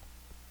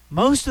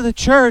most of the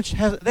church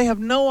they have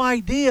no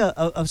idea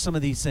of some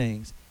of these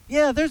things.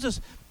 Yeah, there's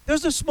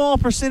a small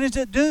percentage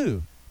that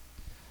do.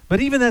 But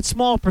even that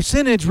small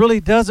percentage really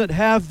doesn't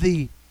have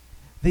the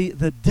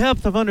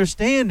depth of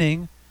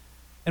understanding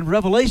and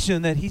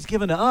revelation that he's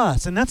given to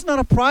us. And that's not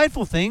a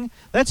prideful thing.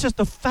 That's just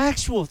a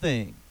factual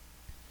thing.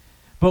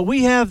 But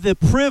we have the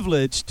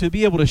privilege to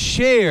be able to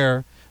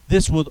share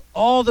this with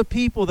all the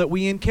people that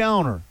we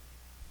encounter.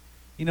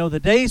 You know, the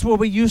days where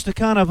we used to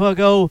kind of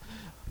go,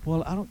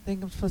 well, I don't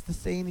think I'm supposed to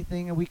say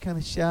anything, and we kind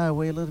of shy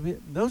away a little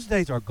bit. Those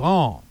days are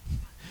gone.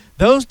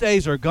 Those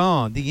days are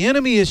gone. The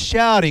enemy is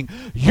shouting,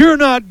 you're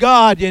not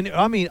God. And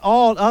I mean,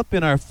 all up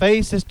in our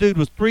face. This dude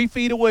was 3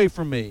 feet away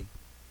from me.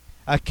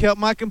 I kept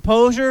my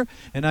composure,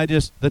 and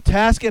the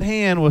task at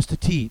hand was to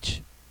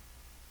teach.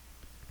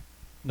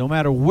 No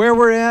matter where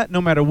we're at, no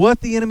matter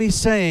what the enemy's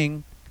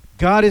saying,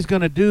 God is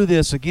going to do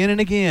this again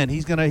and again.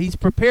 He's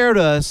prepared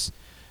us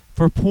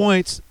for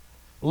points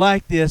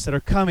like this that are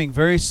coming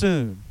very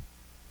soon.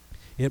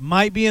 It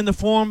might be in the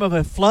form of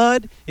a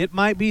flood. It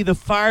might be the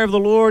fire of the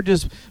Lord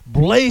just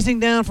blazing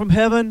down from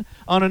heaven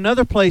on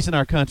another place in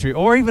our country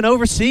or even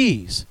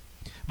overseas.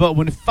 But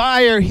when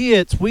fire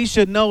hits, we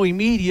should know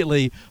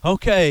immediately,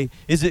 okay,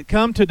 is it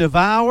come to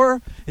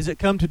devour? Is it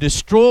come to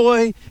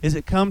destroy? Is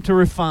it come to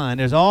refine?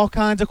 There's all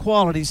kinds of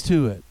qualities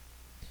to it.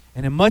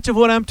 And in much of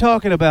what I'm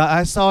talking about,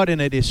 I saw it in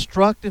a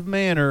destructive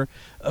manner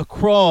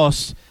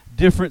across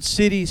different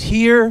cities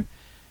here,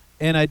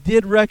 and I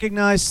did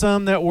recognize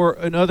some that were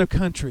in other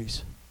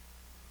countries.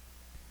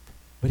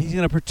 But he's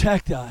going to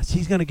protect us.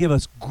 He's going to give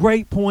us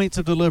great points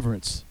of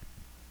deliverance.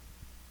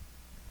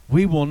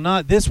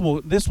 This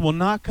will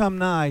not come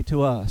nigh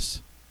to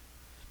us.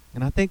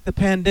 And I think the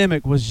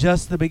pandemic was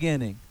just the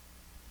beginning.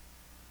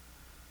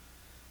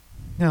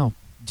 Now,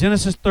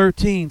 Genesis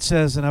 13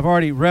 says, and I've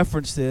already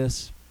referenced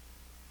this,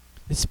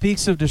 it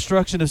speaks of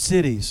destruction of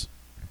cities.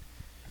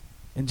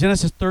 In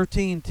Genesis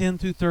 13, 10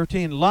 through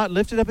 13, Lot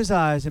lifted up his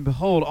eyes, and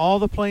behold, all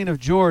the plain of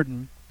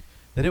Jordan,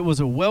 that it was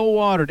a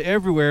well-watered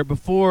everywhere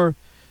before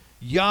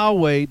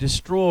Yahweh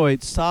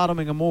destroyed Sodom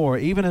and Gomorrah,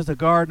 even as the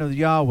garden of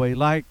Yahweh,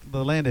 like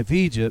the land of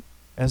Egypt,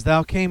 as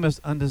thou camest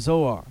unto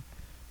Zoar.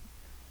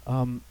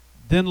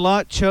 Then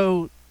Lot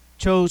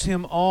chose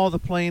him all the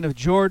plain of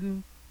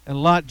Jordan,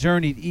 and Lot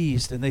journeyed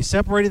east, and they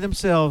separated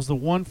themselves the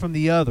one from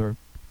the other.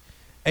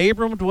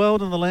 Abram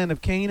dwelled in the land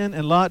of Canaan,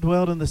 and Lot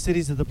dwelled in the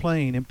cities of the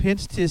plain, and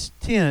pitched his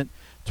tent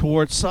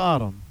toward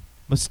Sodom.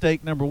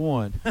 Mistake number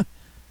one.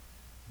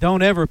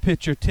 Don't ever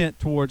pitch your tent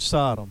toward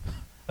Sodom,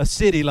 a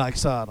city like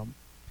Sodom.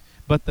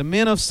 But the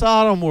men of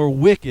Sodom were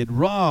wicked,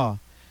 raw,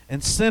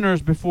 and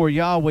sinners before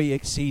Yahweh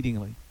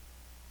exceedingly.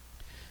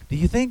 Do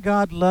you think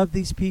God loved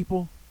these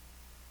people?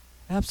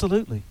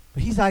 Absolutely.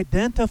 But he's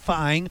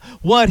identifying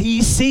what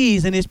he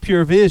sees in his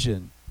pure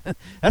vision.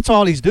 That's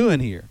all he's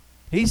doing here.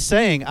 He's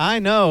saying, I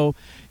know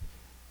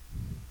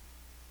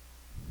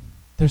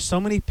there's so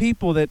many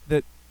people that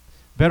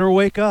better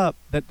wake up,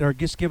 that are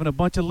just giving a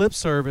bunch of lip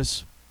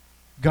service.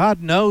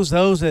 God knows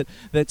those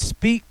that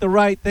speak the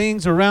right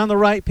things around the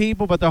right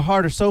people, but their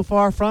heart are so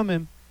far from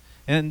him.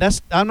 And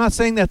I'm not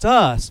saying that's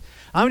us.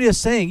 I'm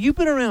just saying, you've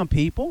been around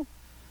people.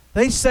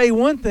 They say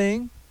one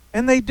thing,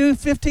 and they do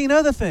 15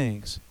 other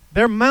things.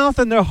 Their mouth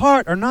and their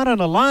heart are not in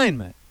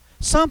alignment.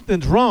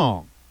 Something's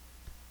wrong.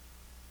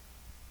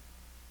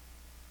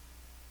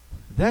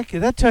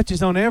 That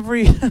touches on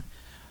every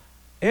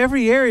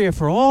area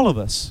for all of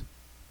us.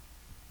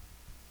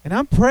 And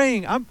I'm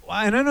praying, and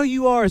I know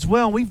you are as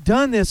well, and we've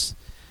done this,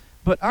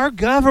 but our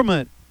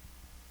government,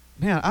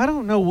 man, I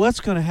don't know what's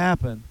going to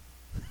happen,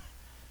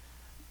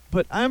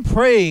 but I'm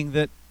praying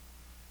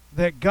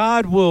that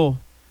God will,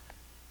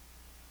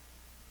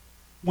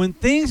 when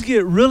things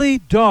get really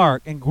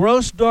dark and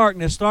gross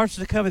darkness starts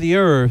to cover the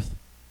earth,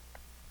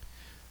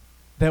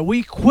 that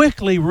we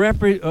quickly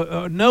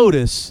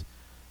notice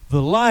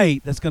the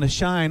light that's going to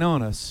shine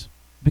on us,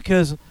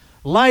 because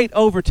light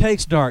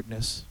overtakes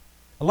darkness.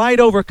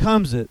 Light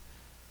overcomes it,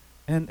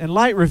 and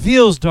light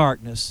reveals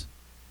darkness.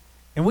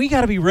 And we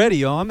got to be ready,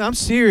 y'all. I'm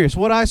serious.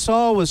 What I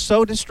saw was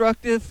so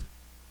destructive.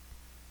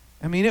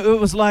 I mean, it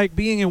was like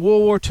being in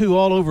World War II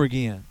all over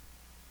again.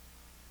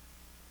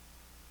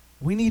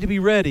 We need to be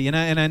ready, and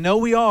I know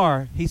we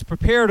are. He's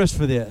prepared us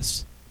for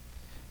this.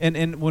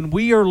 And when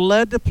we are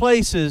led to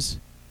places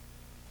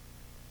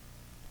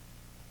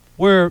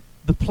where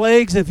the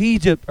plagues of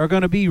Egypt are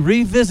going to be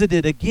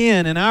revisited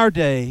again in our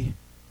day,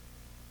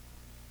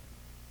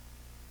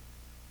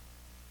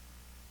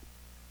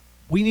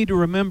 we need to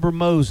remember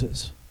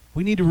Moses.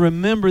 We need to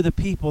remember the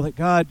people that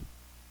God,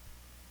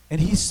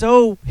 and He's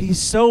so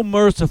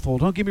merciful.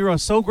 Don't get me wrong,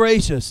 so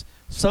gracious,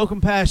 so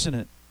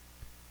compassionate.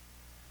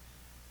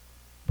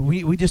 But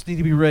we just need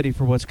to be ready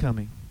for what's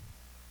coming.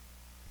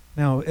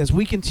 Now, as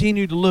we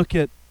continue to look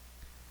at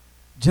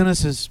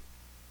Genesis,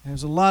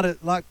 there's a lot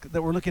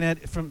that we're looking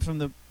at from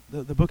the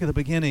book of the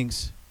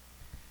beginnings.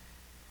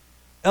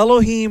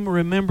 Elohim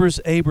remembers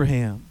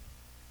Abraham.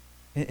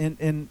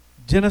 In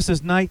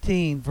Genesis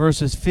 19,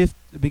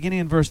 beginning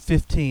in verse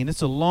 15.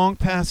 It's a long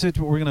passage,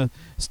 but we're going to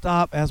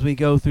stop as we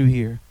go through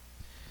here.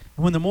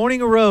 And when the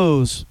morning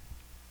arose,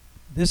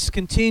 this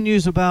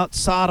continues about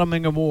Sodom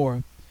and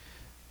Gomorrah.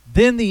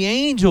 Then the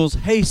angels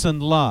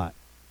hastened Lot.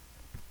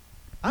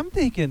 I'm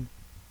thinking,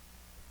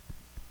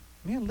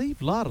 man,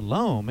 leave Lot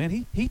alone,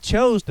 man. He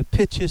chose to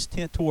pitch his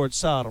tent towards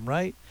Sodom,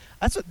 right?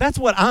 That's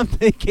what I'm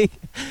thinking.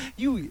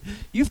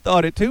 You've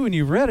thought it too when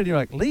you've read it. You're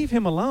like, leave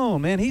him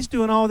alone, man. He's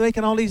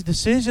making all these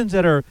decisions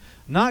that are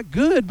not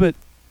good. But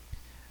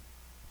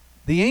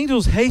the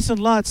angels hastened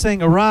Lot,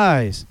 saying,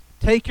 arise,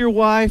 take your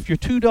wife, your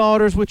 2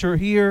 daughters which are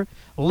here,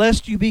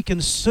 lest you be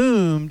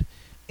consumed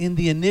in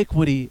the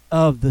iniquity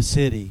of the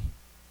city.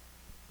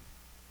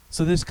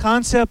 So this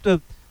concept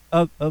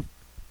of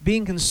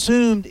being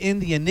consumed in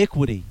the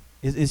iniquity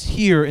is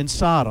here in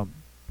Sodom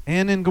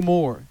and in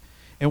Gomorrah.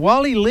 And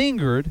while he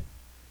lingered,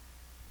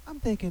 I'm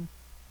thinking,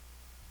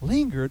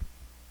 lingered?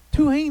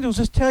 2 angels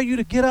just tell you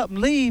to get up and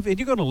leave, and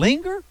you're going to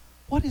linger?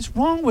 What is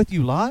wrong with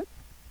you, Lot?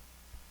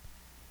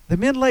 The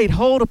men laid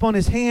hold upon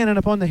his hand and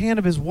upon the hand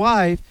of his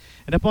wife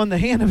and upon the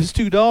hand of his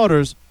 2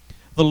 daughters,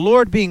 the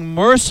Lord being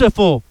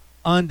merciful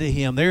unto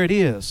him. There it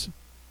is.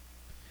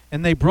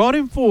 And they brought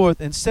him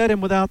forth and set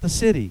him without the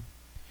city.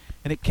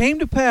 And it came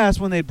to pass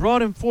when they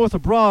brought him forth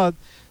abroad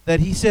that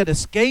he said,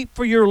 escape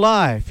for your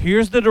life.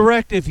 Here's the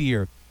directive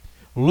here.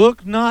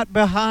 Look not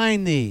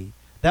behind thee.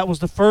 That was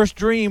the first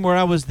dream where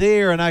I was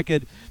there, and I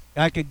could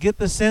get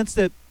the sense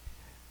that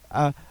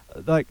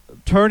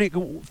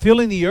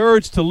feeling the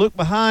urge to look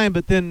behind,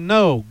 but then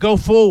no, go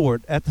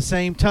forward at the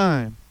same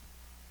time.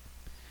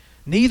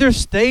 Neither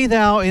stay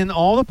thou in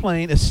all the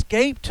plain,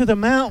 escape to the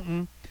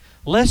mountain,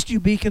 lest you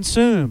be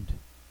consumed.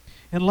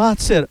 And Lot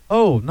said,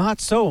 oh, not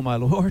so, my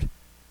Lord.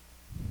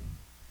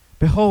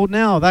 Behold,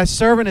 now thy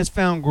servant has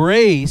found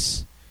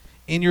grace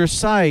in your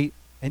sight,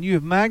 and you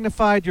have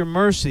magnified your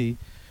mercy,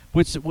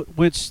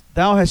 which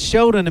thou hast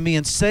showed unto me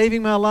in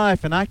saving my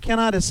life, and I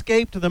cannot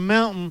escape to the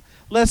mountain,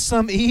 lest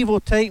some evil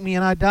take me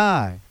and I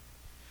die.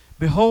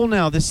 Behold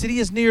now, the city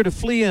is near to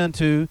flee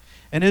unto,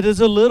 and it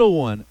is a little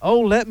one. Oh,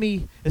 let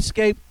me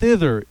escape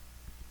thither.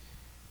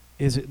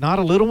 Is it not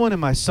a little one, and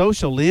my soul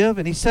shall live?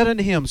 And he said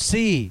unto him,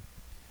 see,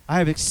 I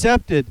have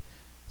accepted,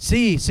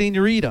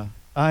 senorita,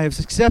 I have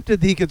accepted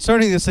thee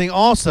concerning this thing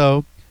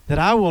also, that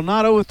I will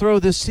not overthrow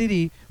this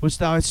city which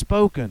thou hast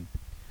spoken.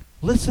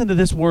 Listen to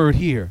this word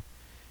here.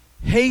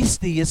 Haste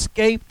thee,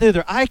 escape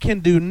thither. I can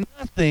do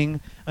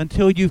nothing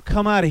until you've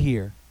come out of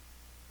here.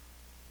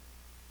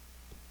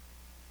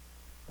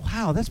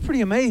 Wow, that's pretty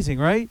amazing,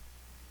 right?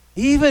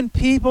 Even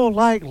people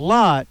like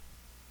Lot,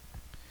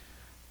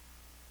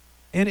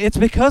 and it's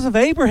because of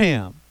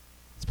Abraham.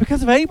 It's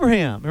because of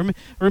Abraham.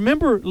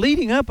 Remember,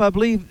 leading up, I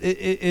believe,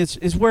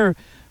 is where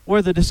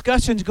the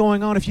discussion's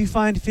going on. If you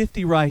find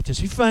 50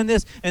 righteous, you find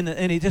this,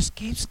 and he just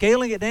keeps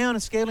scaling it down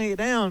and scaling it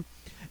down.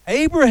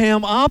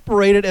 Abraham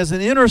operated as an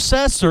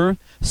intercessor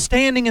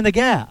standing in the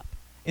gap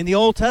in the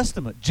Old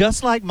Testament,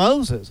 just like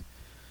Moses.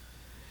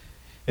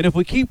 And if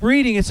we keep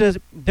reading, it says,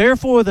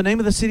 therefore the name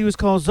of the city was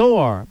called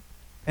Zoar.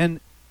 And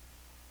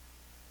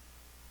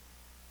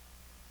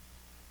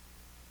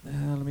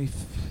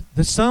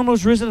the sun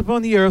was risen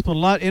upon the earth when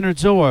Lot entered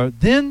Zoar.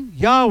 Then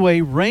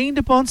Yahweh rained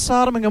upon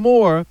Sodom and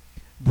Gomorrah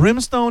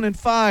brimstone and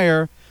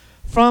fire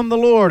from the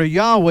Lord, or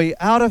Yahweh,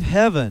 out of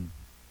heaven.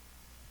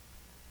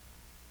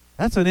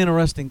 That's an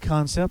interesting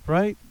concept,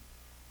 right?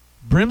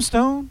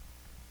 Brimstone,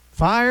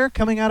 fire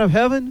coming out of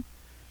heaven.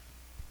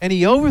 And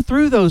he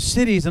overthrew those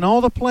cities and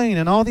all the plain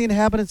and all the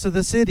inhabitants of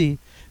the city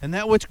and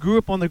that which grew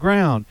up on the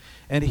ground.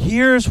 And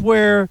here's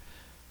where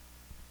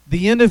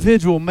the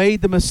individual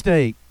made the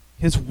mistake.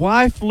 his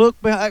wife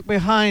looked back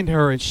behind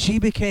her, and she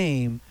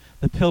became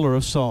the pillar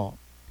of salt.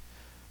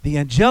 The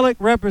angelic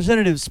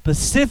representative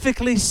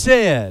specifically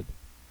said,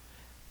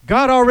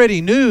 God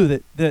already knew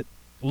that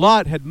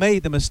Lot had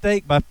made the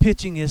mistake by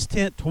pitching his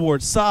tent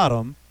towards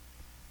Sodom,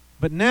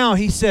 but now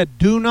he said,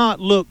 do not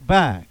look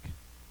back.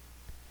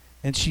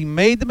 And she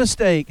made the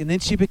mistake, and then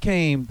she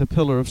became the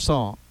pillar of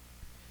salt.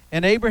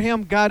 And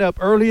Abraham got up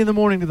early in the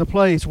morning to the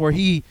place where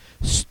he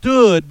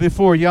stood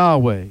before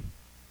Yahweh.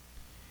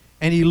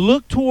 And he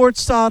looked toward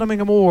Sodom and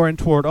Gomorrah and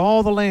toward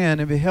all the land,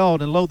 and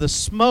beheld, and lo, the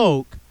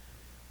smoke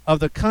of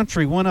the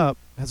country went up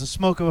as the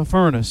smoke of a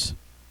furnace.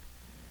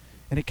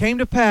 And it came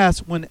to pass,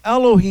 when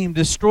Elohim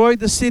destroyed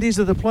the cities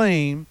of the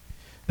plain,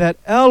 that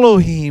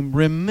Elohim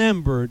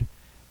remembered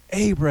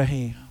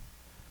Abraham.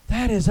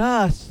 That is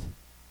us.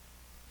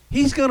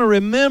 He's going to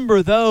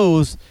remember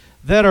those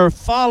that are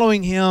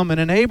following him in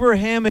an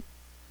Abrahamic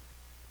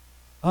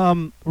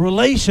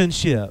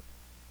relationship.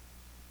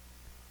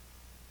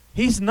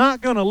 He's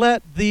not going to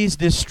let these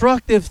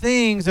destructive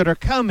things that are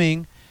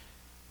coming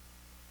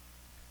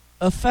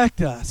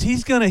affect us.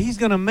 He's going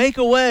to make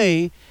a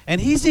way, and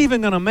he's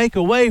even going to make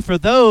a way for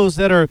those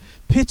that are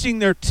pitching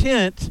their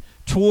tent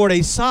toward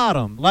a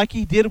Sodom, like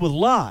he did with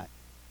Lot.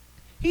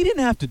 He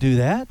didn't have to do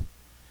that,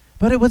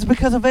 but it was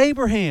because of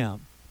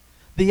Abraham.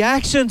 The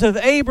actions of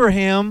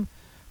Abraham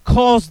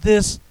caused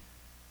this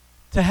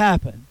to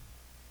happen.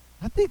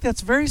 I think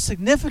that's very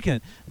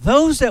significant.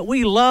 Those that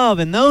we love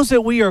and those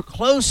that we are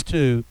close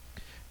to,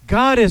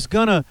 God is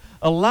going to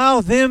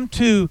allow them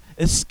to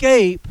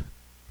escape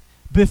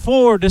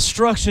before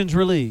destruction's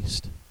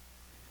released.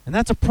 And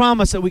that's a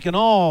promise that we can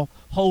all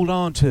hold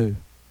on to.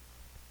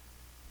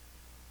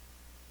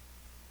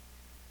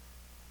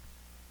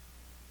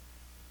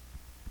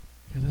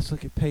 Okay, let's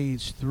look at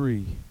page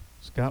 3.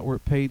 Scott, we're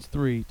at page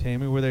 3.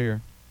 Tammy, we're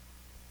there.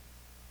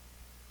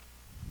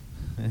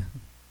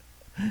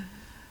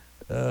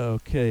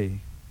 Okay.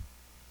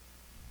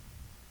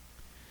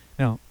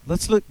 Now,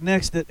 let's look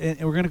next at, and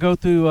we're going to go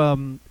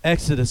through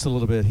Exodus a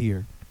little bit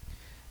here.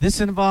 This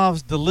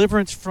involves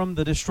deliverance from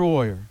the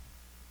destroyer.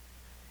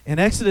 In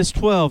Exodus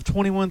 12,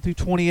 21 through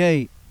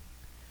 28,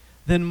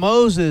 then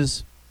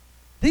Moses,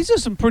 these are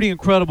some pretty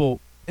incredible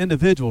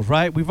individuals,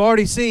 right? We've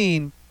already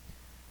seen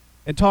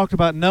and talked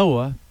about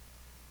Noah,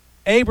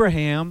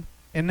 Abraham,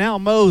 and now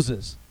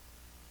Moses.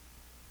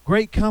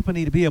 Great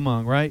company to be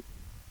among, right?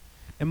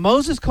 And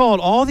Moses called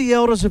all the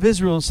elders of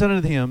Israel and said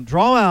unto him,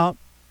 draw out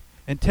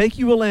and take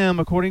you a lamb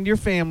according to your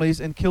families,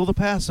 and kill the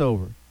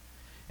Passover.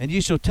 And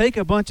you shall take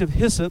a bunch of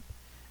hyssop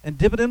and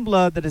dip it in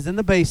blood that is in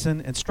the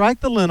basin, and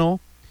strike the lintel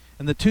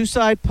and the two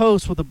side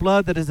posts with the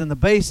blood that is in the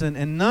basin,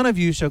 and none of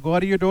you shall go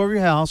out of your door of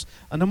your house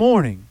until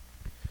morning.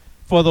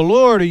 For the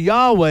Lord, or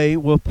Yahweh,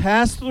 will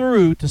pass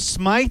through to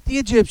smite the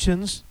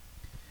Egyptians,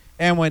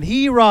 and when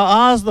he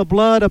ra'ahs the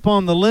blood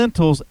upon the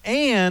lintels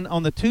and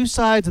on the two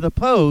sides of the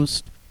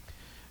post,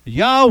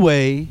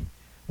 Yahweh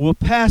will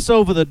pass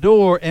over the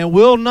door and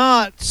will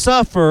not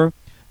suffer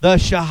the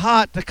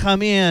shahat to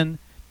come in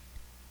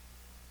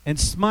and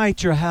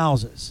smite your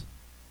houses.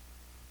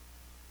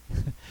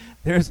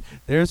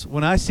 There's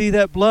when I see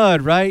that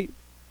blood, right?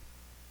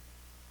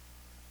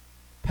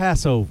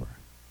 Passover.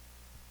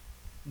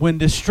 When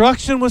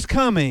destruction was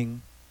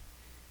coming,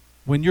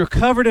 when you're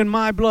covered in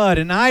my blood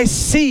and I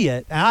see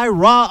it, and I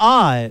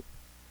ra'ah it,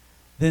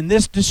 then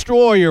this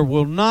destroyer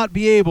will not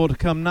be able to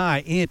come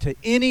nigh into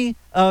any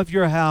of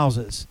your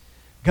houses.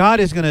 God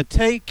is going to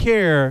take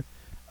care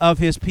of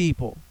his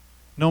people,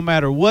 no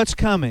matter what's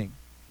coming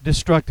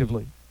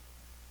destructively.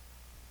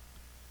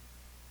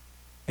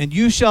 And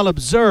you shall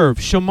observe,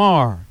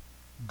 shamar,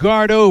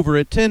 guard over,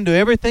 attend to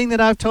everything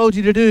that I've told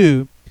you to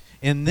do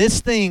in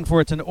this thing,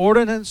 for it's an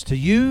ordinance to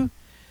you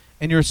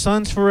and your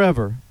sons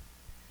forever.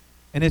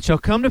 And it shall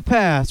come to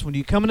pass, when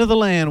you come into the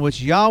land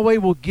which Yahweh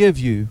will give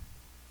you,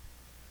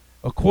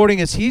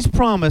 according as he's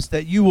promised,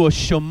 that you will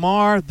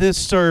shamar this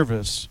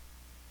service.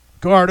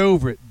 Guard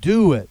over it.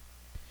 Do it.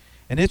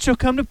 And it shall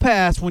come to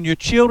pass, when your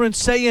children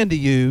say unto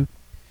you,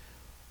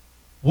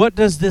 what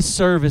does this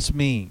service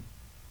mean?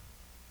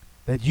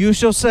 That you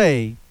shall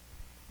say,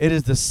 it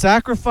is the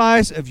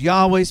sacrifice of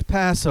Yahweh's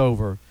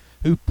Passover,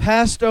 who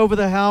passed over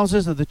the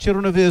houses of the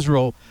children of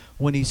Israel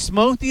when he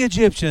smote the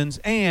Egyptians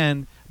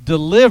and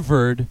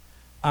delivered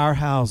our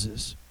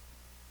houses.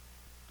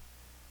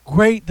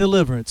 Great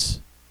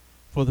deliverance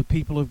for the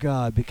people of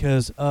God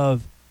because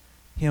of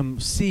him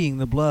seeing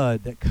the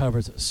blood that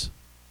covers us.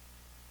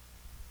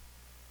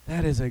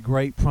 That is a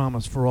great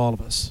promise for all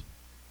of us.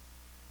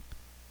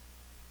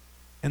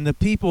 And the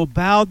people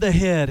bowed the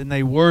head and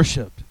they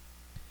worshiped.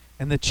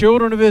 And the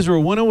children of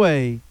Israel went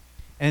away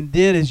and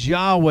did as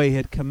Yahweh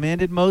had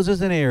commanded Moses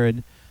and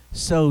Aaron,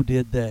 so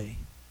did they.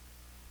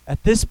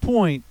 At this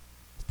point,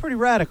 it's pretty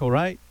radical,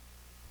 right?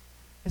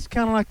 It's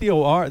kind of like the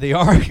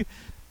ark.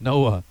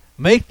 Noah,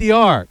 make the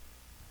ark.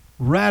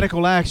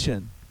 Radical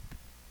action.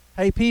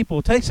 Hey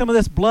people, take some of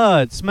this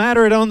blood,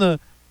 smatter it on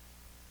the...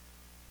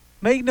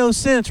 Make no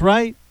sense,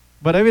 right?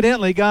 But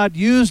evidently God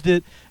used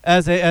it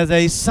as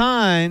a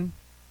sign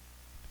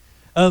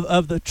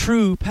of the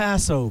true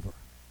Passover.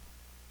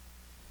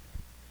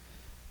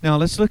 Now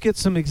let's look at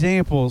some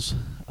examples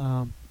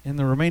in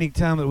the remaining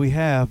time that we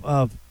have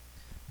of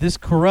this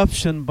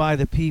corruption by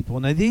the people.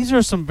 Now these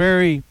are some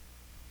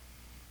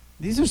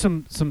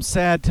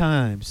sad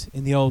times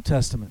in the Old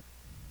Testament.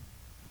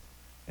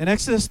 In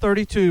Exodus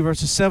 32,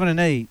 verses 7 and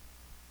 8,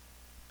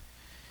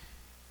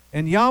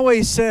 and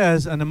Yahweh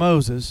says unto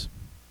Moses,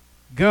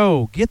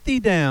 Go, get thee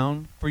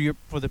down,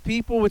 for the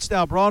people which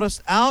thou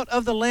broughtest out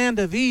of the land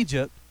of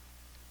Egypt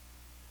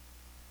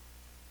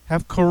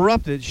have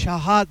corrupted,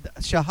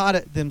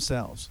 shahadat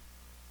themselves.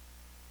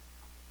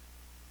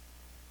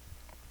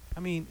 I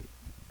mean,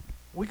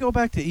 we go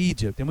back to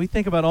Egypt and we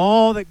think about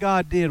all that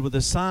God did with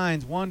the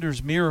signs,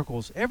 wonders,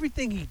 miracles,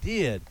 everything He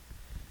did.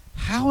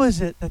 How is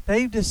it that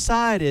they've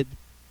decided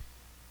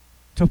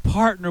to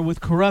partner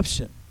with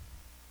corruption?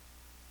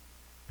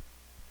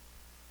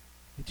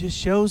 It just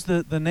shows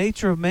the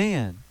nature of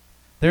man.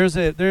 There's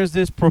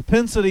this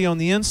propensity on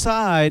the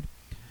inside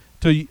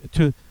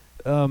to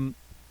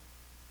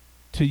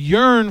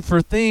yearn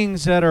for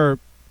things that are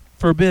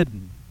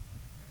forbidden.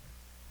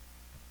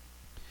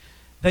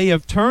 They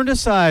have turned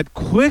aside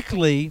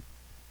quickly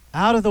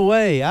out of the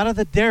way, out of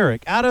the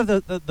derrick, out of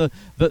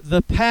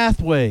the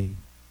pathway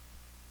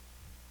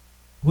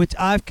which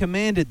I've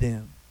commanded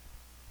them.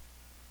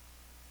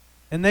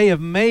 And they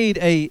have made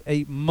a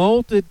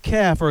molted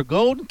calf or a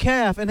golden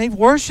calf, and they've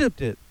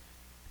worshipped it.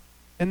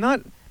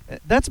 And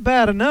that's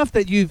bad enough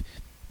that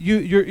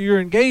you're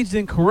engaged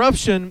in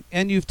corruption,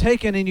 and you've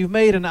taken and you've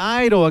made an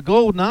idol, a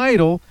golden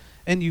idol,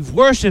 and you've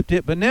worshipped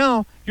it, but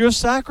now you're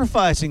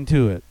sacrificing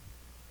to it.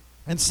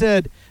 And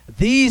said,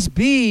 These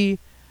be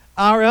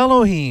our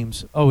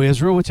Elohims, O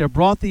Israel, which have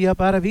brought thee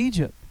up out of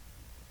Egypt.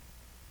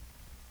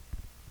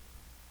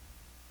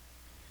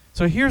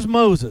 So here's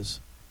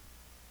Moses.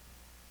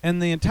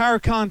 And the entire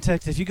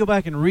context, if you go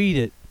back and read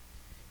it,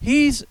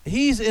 he's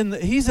in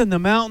the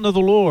mountain of the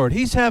Lord.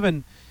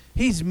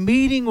 He's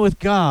meeting with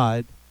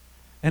God,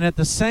 and at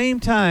the same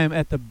time,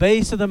 at the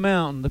base of the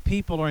mountain, the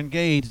people are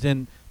engaged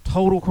in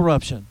total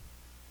corruption.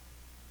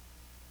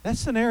 That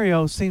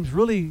scenario seems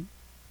really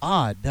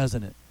odd,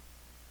 doesn't it?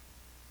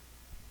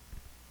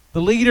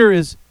 The leader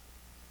is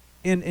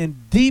in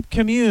deep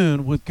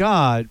commune with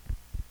God,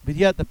 but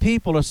yet the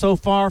people are so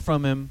far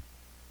from him,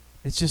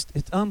 it's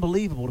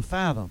unbelievable to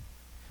fathom.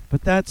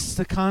 But that's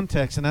the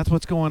context, and that's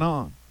what's going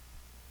on.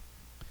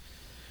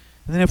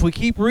 And then if we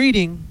keep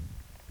reading,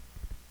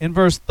 in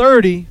verse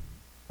 30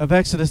 of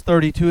Exodus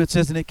 32, it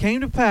says, And it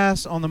came to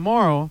pass on the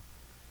morrow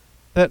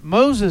that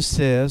Moses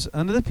says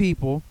unto the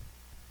people,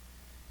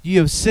 Ye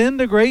have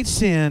sinned a great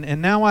sin,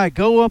 and now I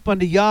go up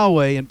unto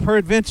Yahweh, and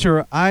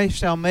peradventure I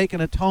shall make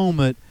an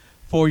atonement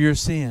for your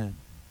sin.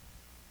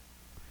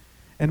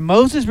 And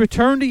Moses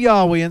returned to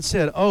Yahweh and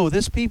said, Oh,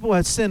 this people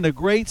has sinned a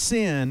great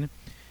sin,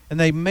 and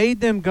they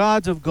made them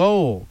gods of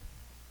gold,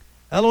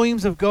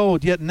 Elohims of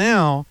gold. Yet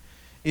now,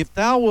 if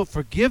thou wilt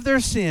forgive their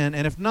sin,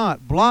 and if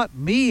not, blot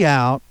me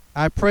out,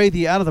 I pray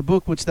thee, out of the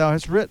book which thou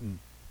hast written.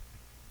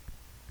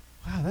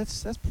 Wow,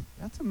 that's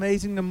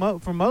amazing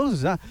for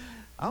Moses. I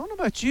don't know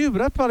about you,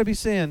 but I'd probably be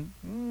saying,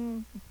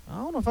 I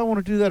don't know if I want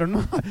to do that or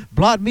not.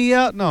 Blot me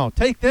out? No,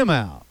 take them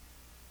out.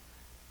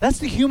 That's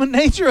the human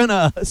nature in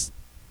us.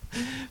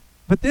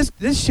 But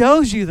this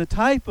shows you the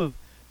type of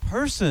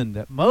person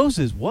that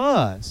Moses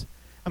was.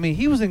 I mean,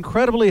 he was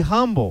incredibly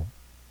humble.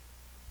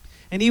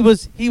 And he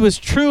was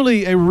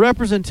truly a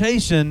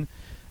representation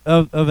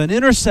of an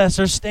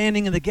intercessor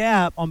standing in the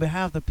gap on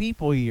behalf of the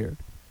people here.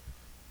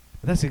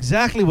 But that's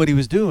exactly what he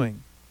was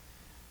doing.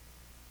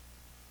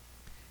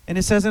 And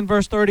it says in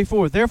verse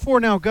 34, Therefore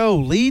now go,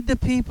 lead the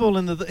people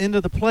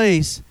into the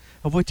place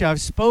of which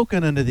I've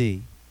spoken unto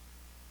thee.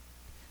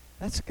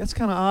 That's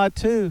kind of odd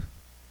too.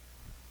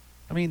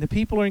 I mean, the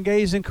people are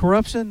engaged in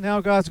corruption.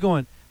 Now God's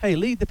going, hey,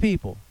 lead the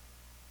people.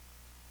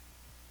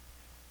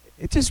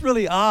 It's just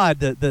really odd,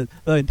 the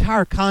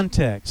entire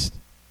context.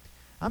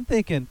 I'm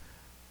thinking,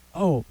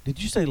 oh,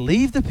 did you say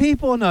leave the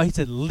people? No, he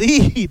said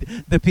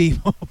lead the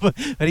people. But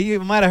he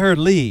might have heard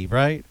leave,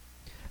 right?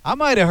 I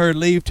might have heard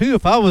leave too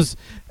if I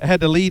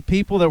had to lead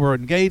people that were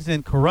engaged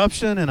in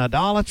corruption and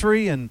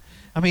idolatry. And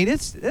I mean,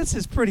 this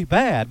is pretty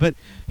bad. But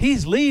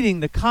he's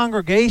leading the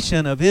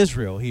congregation of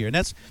Israel here. And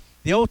that's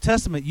the Old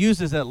Testament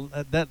uses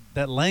that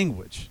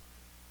language.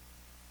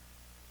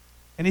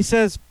 And he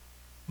says,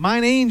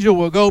 Mine angel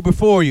will go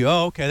before you.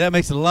 Oh, okay, that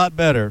makes it a lot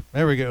better.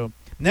 There we go.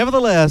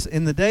 Nevertheless,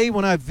 in the day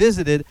when I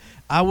visited,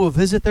 I will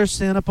visit their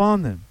sin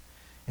upon them.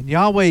 And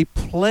Yahweh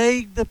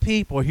plagued the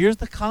people. Here's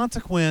the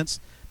consequence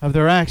of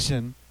their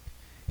action.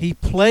 He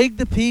plagued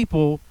the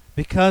people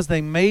because they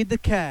made the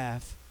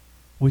calf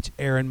which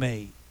Aaron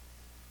made.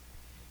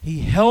 He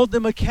held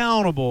them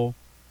accountable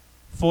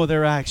for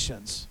their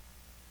actions.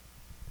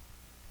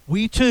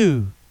 We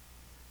too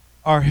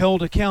are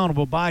held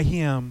accountable by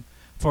him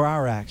for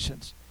our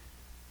actions.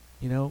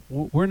 You know,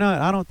 we're not,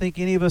 I don't think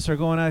any of us are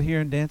going out here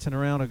and dancing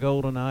around a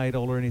golden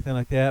idol or anything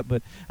like that.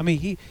 But, I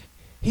mean,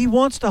 he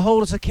wants to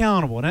hold us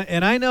accountable.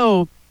 And I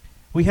know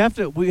we have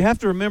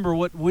to remember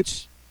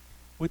which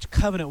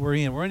covenant we're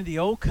in. We're in the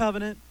old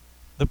covenant.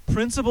 The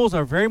principles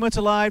are very much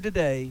alive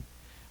today.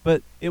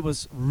 but it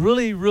was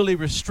really, really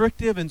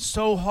restrictive and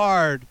so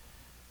hard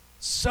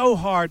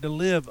to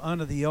live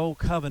under the old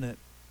covenant.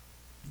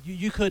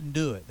 You couldn't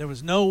do it. There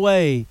was no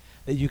way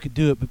that you could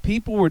do it, but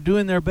people were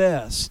doing their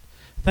best.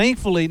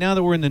 Thankfully, now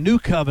that we're in the new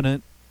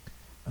covenant,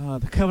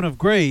 the covenant of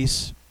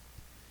grace,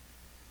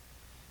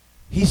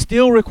 he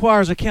still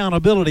requires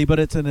accountability, but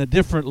it's in a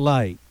different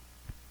light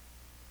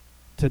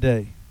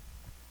today.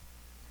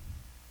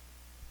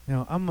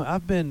 Now,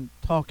 I've been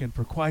talking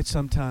for quite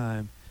some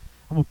time.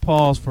 I'm going to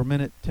pause for a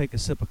minute, take a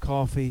sip of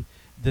coffee.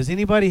 Does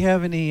anybody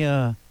have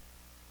any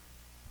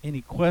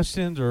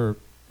questions or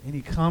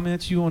any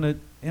comments you want to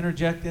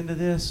interject into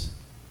this?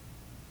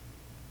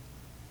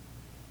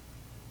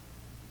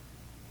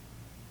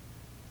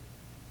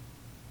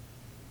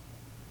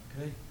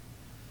 Okay.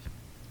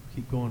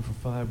 Keep going for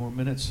 5 more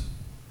minutes.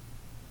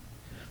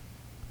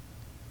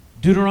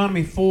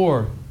 Deuteronomy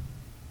 4,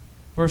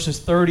 verses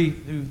 30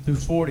 through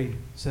 40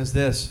 says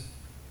this.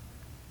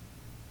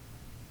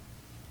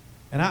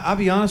 And I'll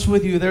be honest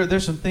with you,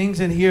 there's some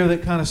things in here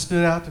that kind of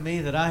stood out to me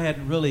that I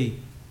hadn't really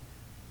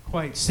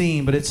quite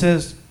seen. But it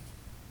says,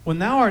 when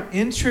thou art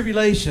in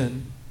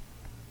tribulation,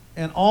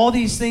 and all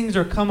these things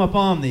are come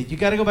upon thee. You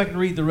got to go back and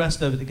read the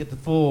rest of it to get the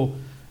full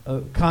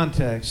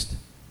context.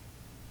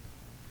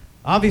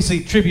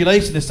 Obviously,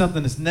 tribulation is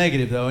something that's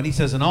negative, though. And he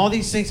says, and all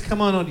these things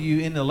come on unto you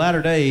in the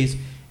latter days,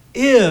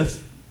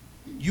 if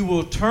you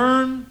will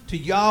turn to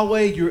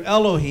Yahweh your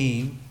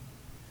Elohim,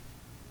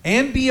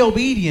 and be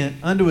obedient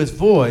unto his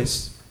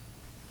voice.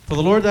 For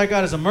the Lord thy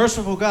God is a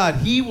merciful God.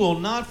 He will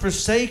not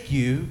forsake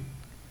you,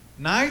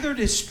 neither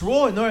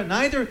destroy,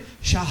 neither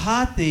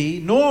shahat thee,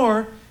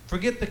 nor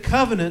forget the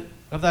covenant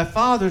of thy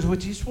fathers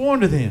which he sworn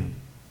to them.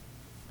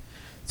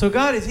 So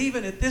God is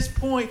even at this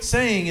point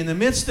saying, in the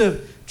midst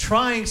of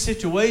trying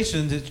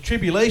situations, it's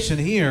tribulation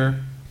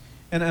here,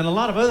 and a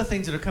lot of other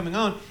things that are coming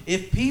on,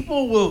 if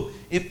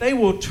they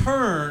will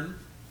turn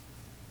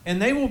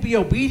and they will be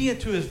obedient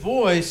to his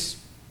voice,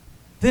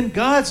 then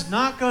God's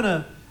not going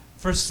to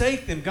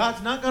forsake them.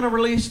 God's not going to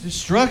release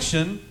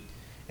destruction,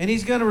 and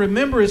he's going to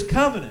remember his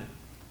covenant.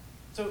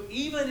 So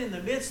even in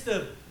the midst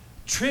of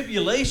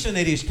tribulation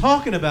that he's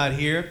talking about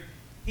here,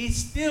 he's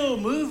still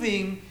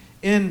moving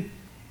in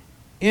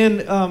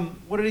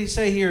what did he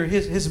say here?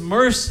 His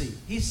mercy.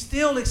 He's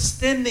still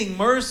extending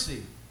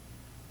mercy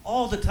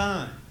all the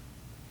time.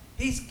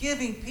 He's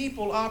giving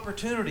people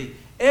opportunity.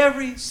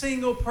 Every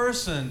single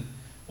person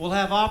will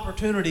have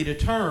opportunity to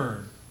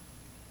turn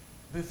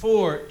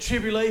before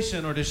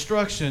tribulation or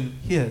destruction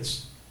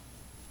hits.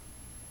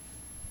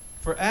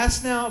 For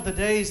ask now of the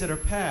days that are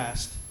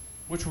past,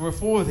 which were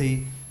before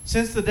thee,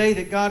 since the day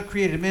that God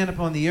created man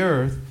upon the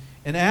earth,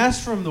 and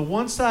ask from the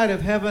one side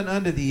of heaven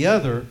unto the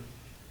other,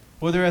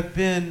 whether there hath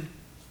been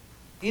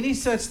any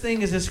such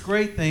thing as this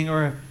great thing,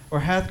 or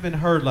hath been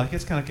heard. Like,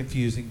 it's kind of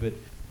confusing, but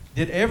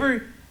did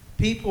ever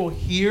people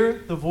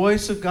hear the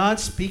voice of God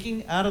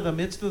speaking out of the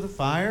midst of the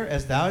fire,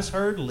 as thou hast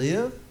heard,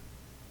 live?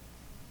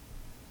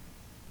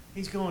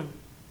 He's going,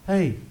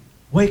 hey,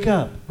 wake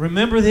up.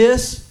 Remember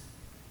this?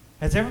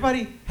 Has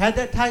everybody had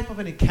that type of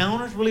an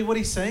encounter, is really what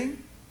he's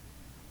saying?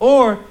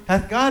 Or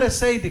hath God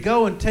essayed to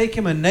go and take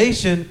him a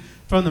nation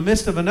from the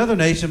midst of another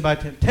nation by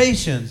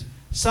temptations,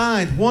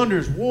 signs,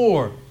 wonders,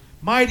 war,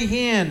 mighty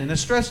hand, and a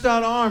stretched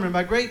out arm, and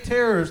by great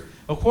terrors,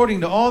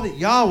 according to all that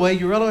Yahweh,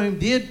 your Elohim,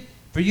 did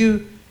for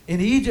you in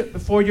Egypt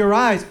before your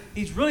eyes?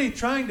 He's really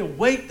trying to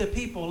wake the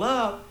people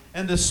up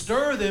and to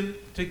stir them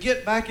to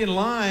get back in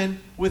line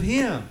with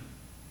him.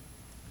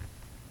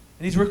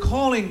 And he's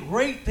recalling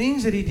great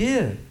things that he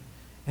did.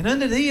 And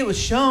unto thee it was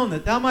shown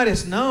that thou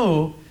mightest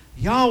know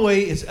Yahweh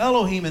is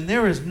Elohim, and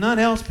there is none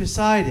else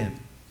beside him.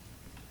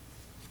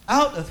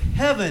 Out of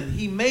heaven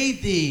he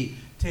made thee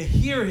to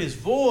hear his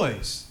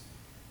voice.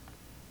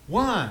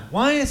 Why?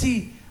 Why is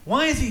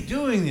he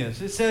doing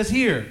this? It says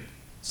here,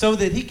 so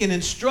that he can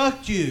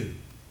instruct you.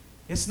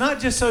 It's not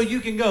just so you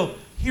can go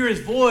hear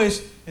his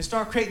voice and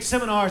start creating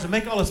seminars and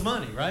make all this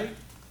money, right?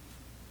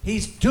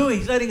 He's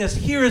letting us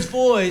hear his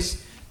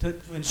voice to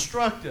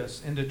instruct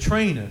us and to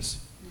train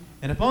us.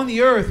 And upon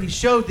the earth he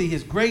showed thee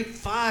his great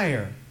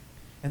fire,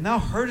 and thou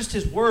heardest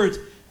his words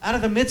out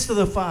of the midst of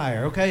the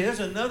fire. Okay,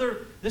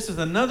 this is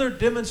another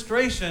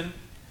demonstration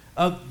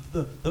of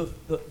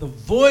the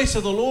voice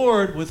of the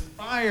Lord with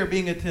fire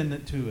being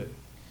attendant to it.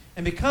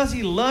 And because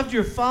he loved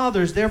your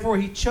fathers, therefore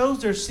he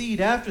chose their seed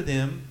after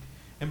them,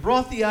 and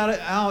brought thee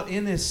out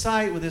in his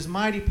sight with his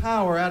mighty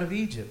power out of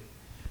Egypt,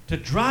 to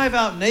drive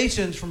out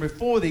nations from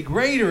before thee,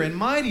 greater and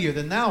mightier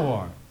than thou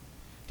art,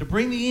 to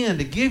bring thee in,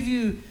 to give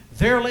you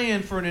their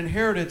land for an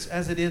inheritance,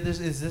 as it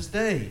is this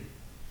day.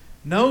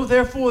 Know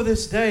therefore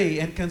this day,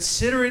 and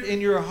consider it in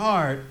your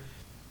heart,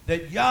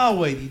 that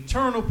Yahweh, the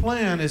eternal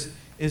plan, is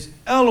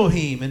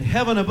Elohim in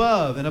heaven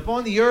above, and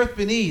upon the earth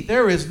beneath.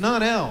 There is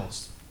none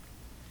else.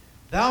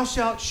 Thou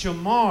shalt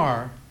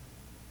shamar,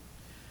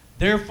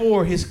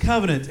 therefore, his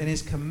covenants and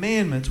his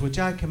commandments, which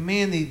I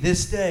command thee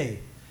this day.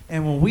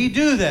 And when we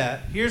do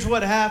that, here's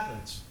what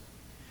happens.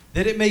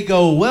 That it may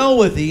go well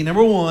with thee,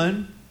 number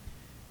one,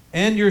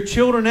 and your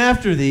children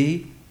after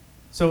thee,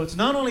 So it's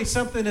not only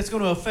something that's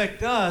going to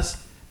affect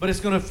us, but it's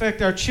going to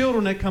affect our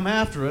children that come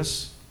after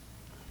us.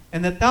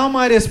 And that thou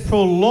mightest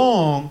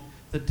prolong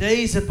the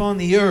days upon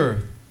the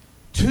earth.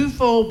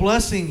 Twofold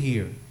blessing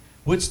here,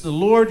 which the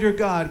Lord your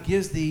God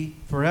gives thee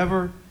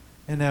forever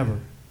and ever.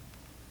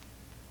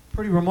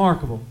 Pretty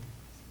remarkable.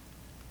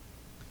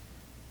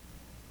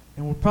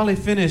 And we'll probably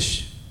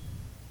finish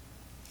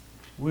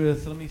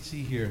with, let me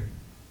see here.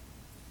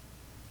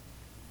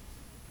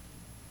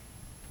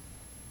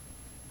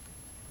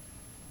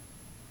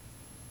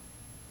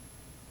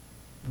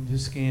 I'm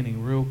just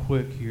scanning real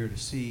quick here to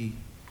see.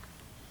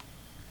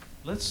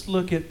 Let's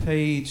look at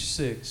page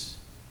 6.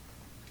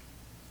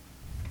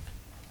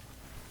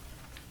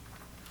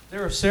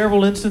 There are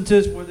several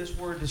instances where this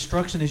word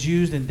destruction is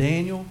used in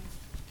Daniel.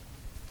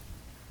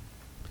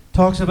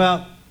 Talks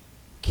about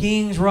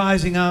kings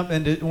rising up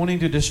and wanting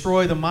to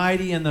destroy the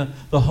mighty and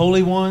the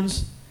holy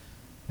ones.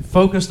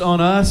 Focused on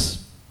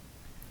us.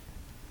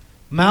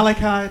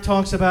 Malachi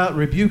talks about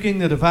rebuking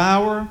the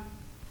devourer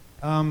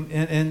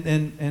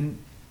and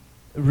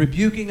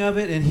rebuking of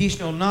it, and he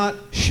shall not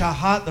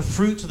shahat the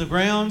fruits of the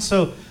ground.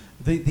 So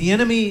the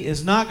enemy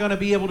is not going to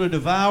be able to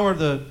devour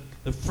the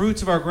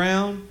fruits of our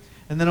ground.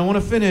 And then I want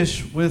to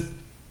finish with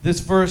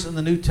this verse in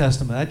the New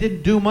Testament. I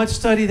didn't do much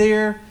study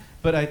there,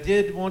 but I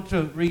did want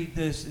to read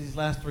these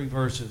last 3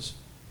 verses.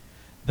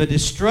 The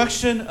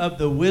destruction of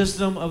the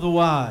wisdom of the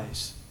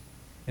wise.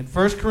 In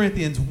 1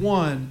 Corinthians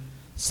 1,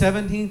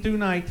 17 through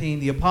 19,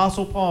 the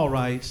Apostle Paul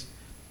writes,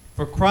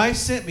 For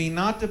Christ sent me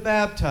not to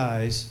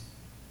baptize,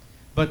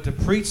 but to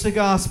preach the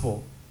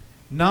gospel,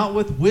 not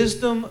with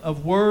wisdom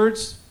of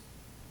words,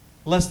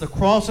 lest the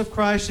cross of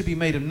Christ should be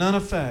made of none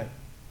effect.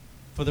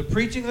 For the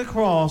preaching of the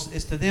cross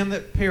is to them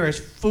that perish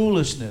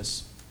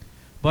foolishness,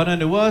 but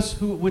unto us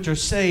which are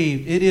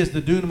saved it is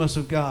the dunamis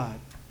of God.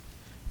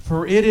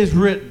 For it is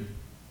written,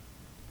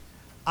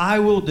 I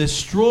will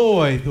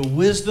destroy the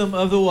wisdom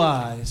of the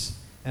wise,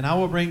 and I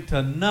will bring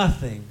to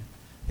nothing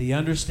the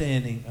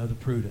understanding of the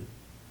prudent.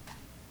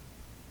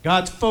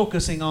 God's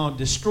focusing on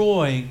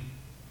destroying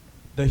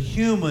the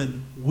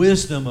human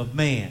wisdom of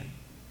man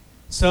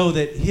so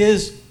that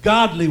his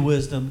godly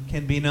wisdom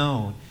can be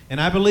known. And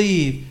I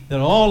believe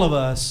that all of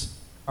us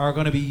are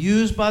going to be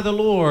used by the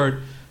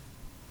Lord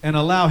and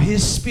allow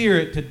His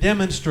Spirit to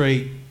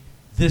demonstrate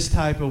this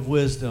type of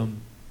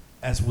wisdom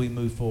as we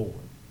move forward.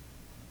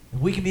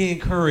 And we can be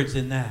encouraged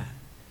in that.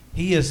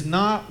 He does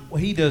not,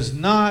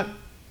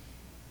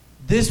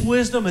 this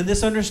wisdom and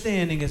this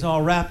understanding is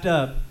all wrapped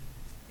up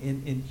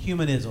in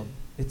humanism.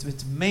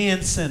 It's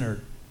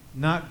man-centered,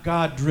 not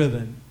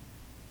God-driven.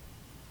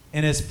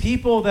 And as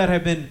people that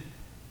have been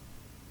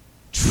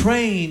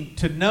trained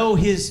to know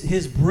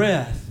His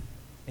breath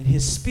and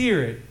His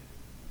Spirit,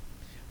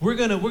 we're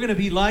gonna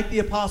be like the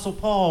Apostle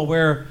Paul,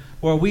 where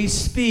we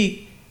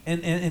speak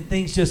and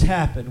things just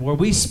happen. Where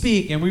we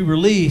speak and we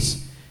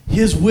release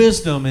His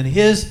wisdom and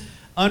His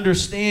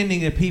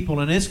understanding of people,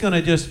 and it's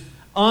gonna just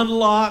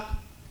unlock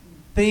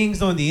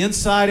things on the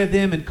inside of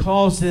them and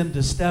cause them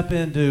to step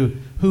into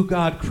who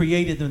God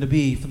created them to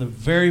be from the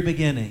very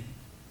beginning.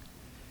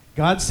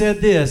 God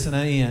said this, and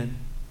I end.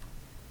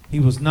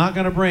 He was not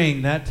going to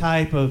bring that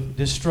type of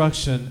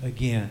destruction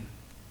again.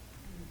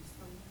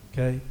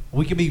 Okay?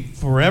 We can be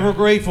forever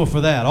grateful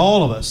for that,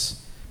 all of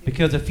us.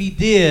 Because if He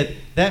did,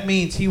 that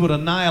means He would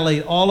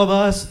annihilate all of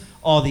us,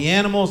 all the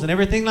animals and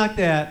everything like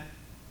that.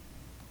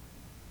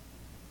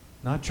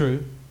 Not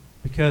true.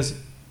 Because,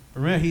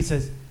 remember, He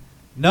says,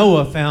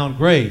 Noah found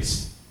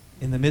grace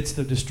in the midst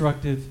of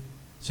destructive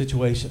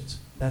situations.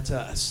 That's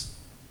us.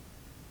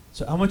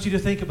 So I want you to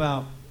think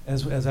about,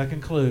 as I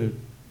conclude,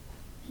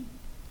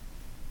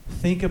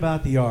 think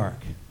about the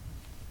ark.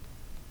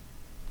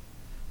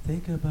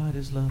 Think about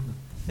His love.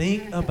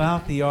 Think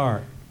about the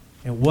ark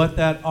and what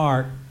that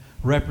ark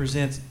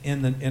represents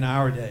in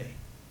our day.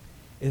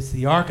 It's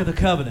the Ark of the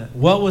Covenant.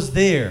 What was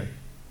there?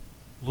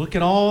 Look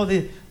at all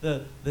the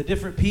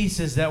different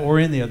pieces that were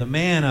in there. The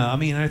manna. I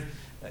mean,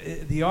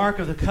 the Ark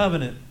of the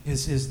Covenant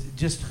is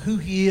just who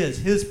He is,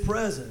 His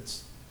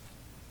presence.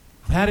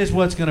 That is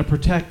what's going to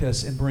protect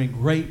us and bring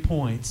great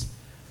points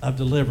of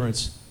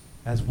deliverance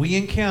as we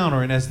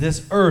encounter and as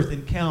this earth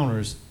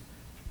encounters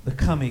the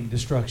coming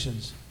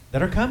destructions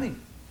that are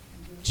coming.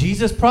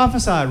 Jesus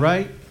prophesied,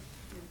 right?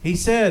 He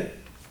said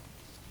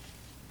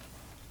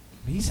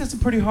some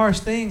pretty harsh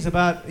things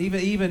about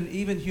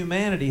even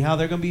humanity, how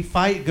they're going to be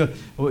fighting.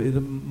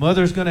 The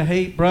mother's going to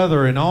hate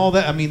brother and all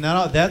that. I mean,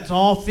 that's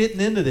all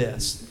fitting into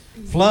this.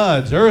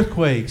 Floods,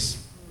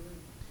 earthquakes,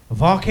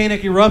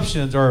 volcanic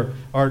eruptions are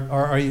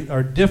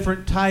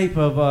different type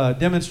of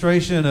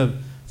demonstration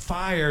of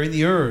fire in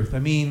the earth. I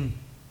mean,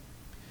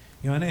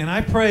 and I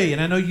pray,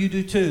 and I know you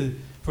do too,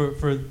 for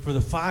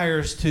the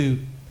fires to.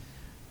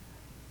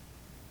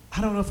 I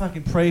don't know if I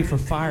can pray for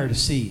fire to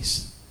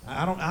cease.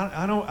 I don't,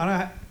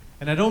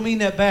 and I don't mean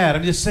that bad.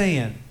 I'm just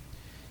saying,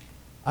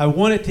 I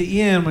want it to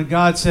end when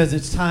God says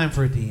it's time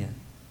for it to end.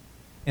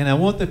 And I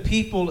want the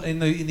people in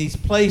these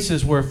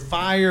places where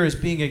fire is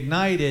being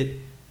ignited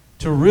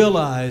to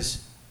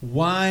realize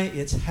why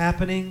it's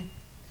happening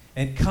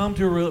and come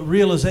to a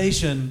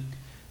realization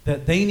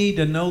that they need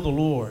to know the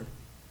Lord.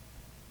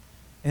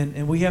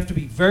 And we have to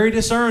be very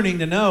discerning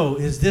to know,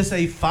 is this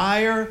a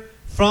fire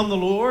from the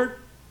Lord?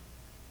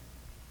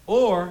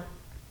 Or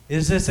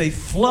is this a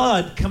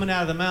flood coming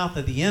out of the mouth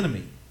of the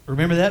enemy?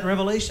 Remember that in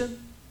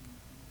Revelation?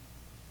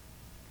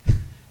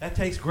 That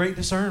takes great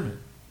discernment.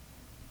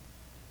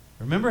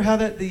 Remember how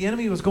that the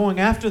enemy was going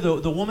after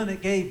the woman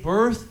that gave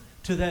birth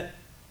to that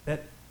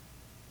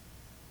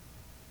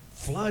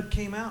flood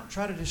came out and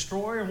tried to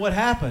destroy her? And what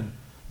happened?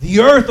 The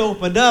earth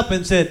opened up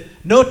and said,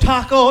 no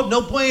taco,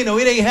 no bueno,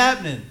 it ain't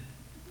happening.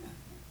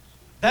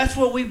 That's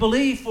what we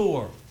believe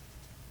for.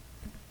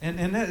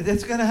 And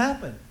that's going to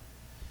happen.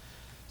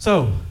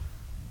 So,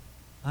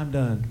 I'm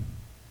done.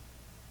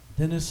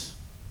 Dennis?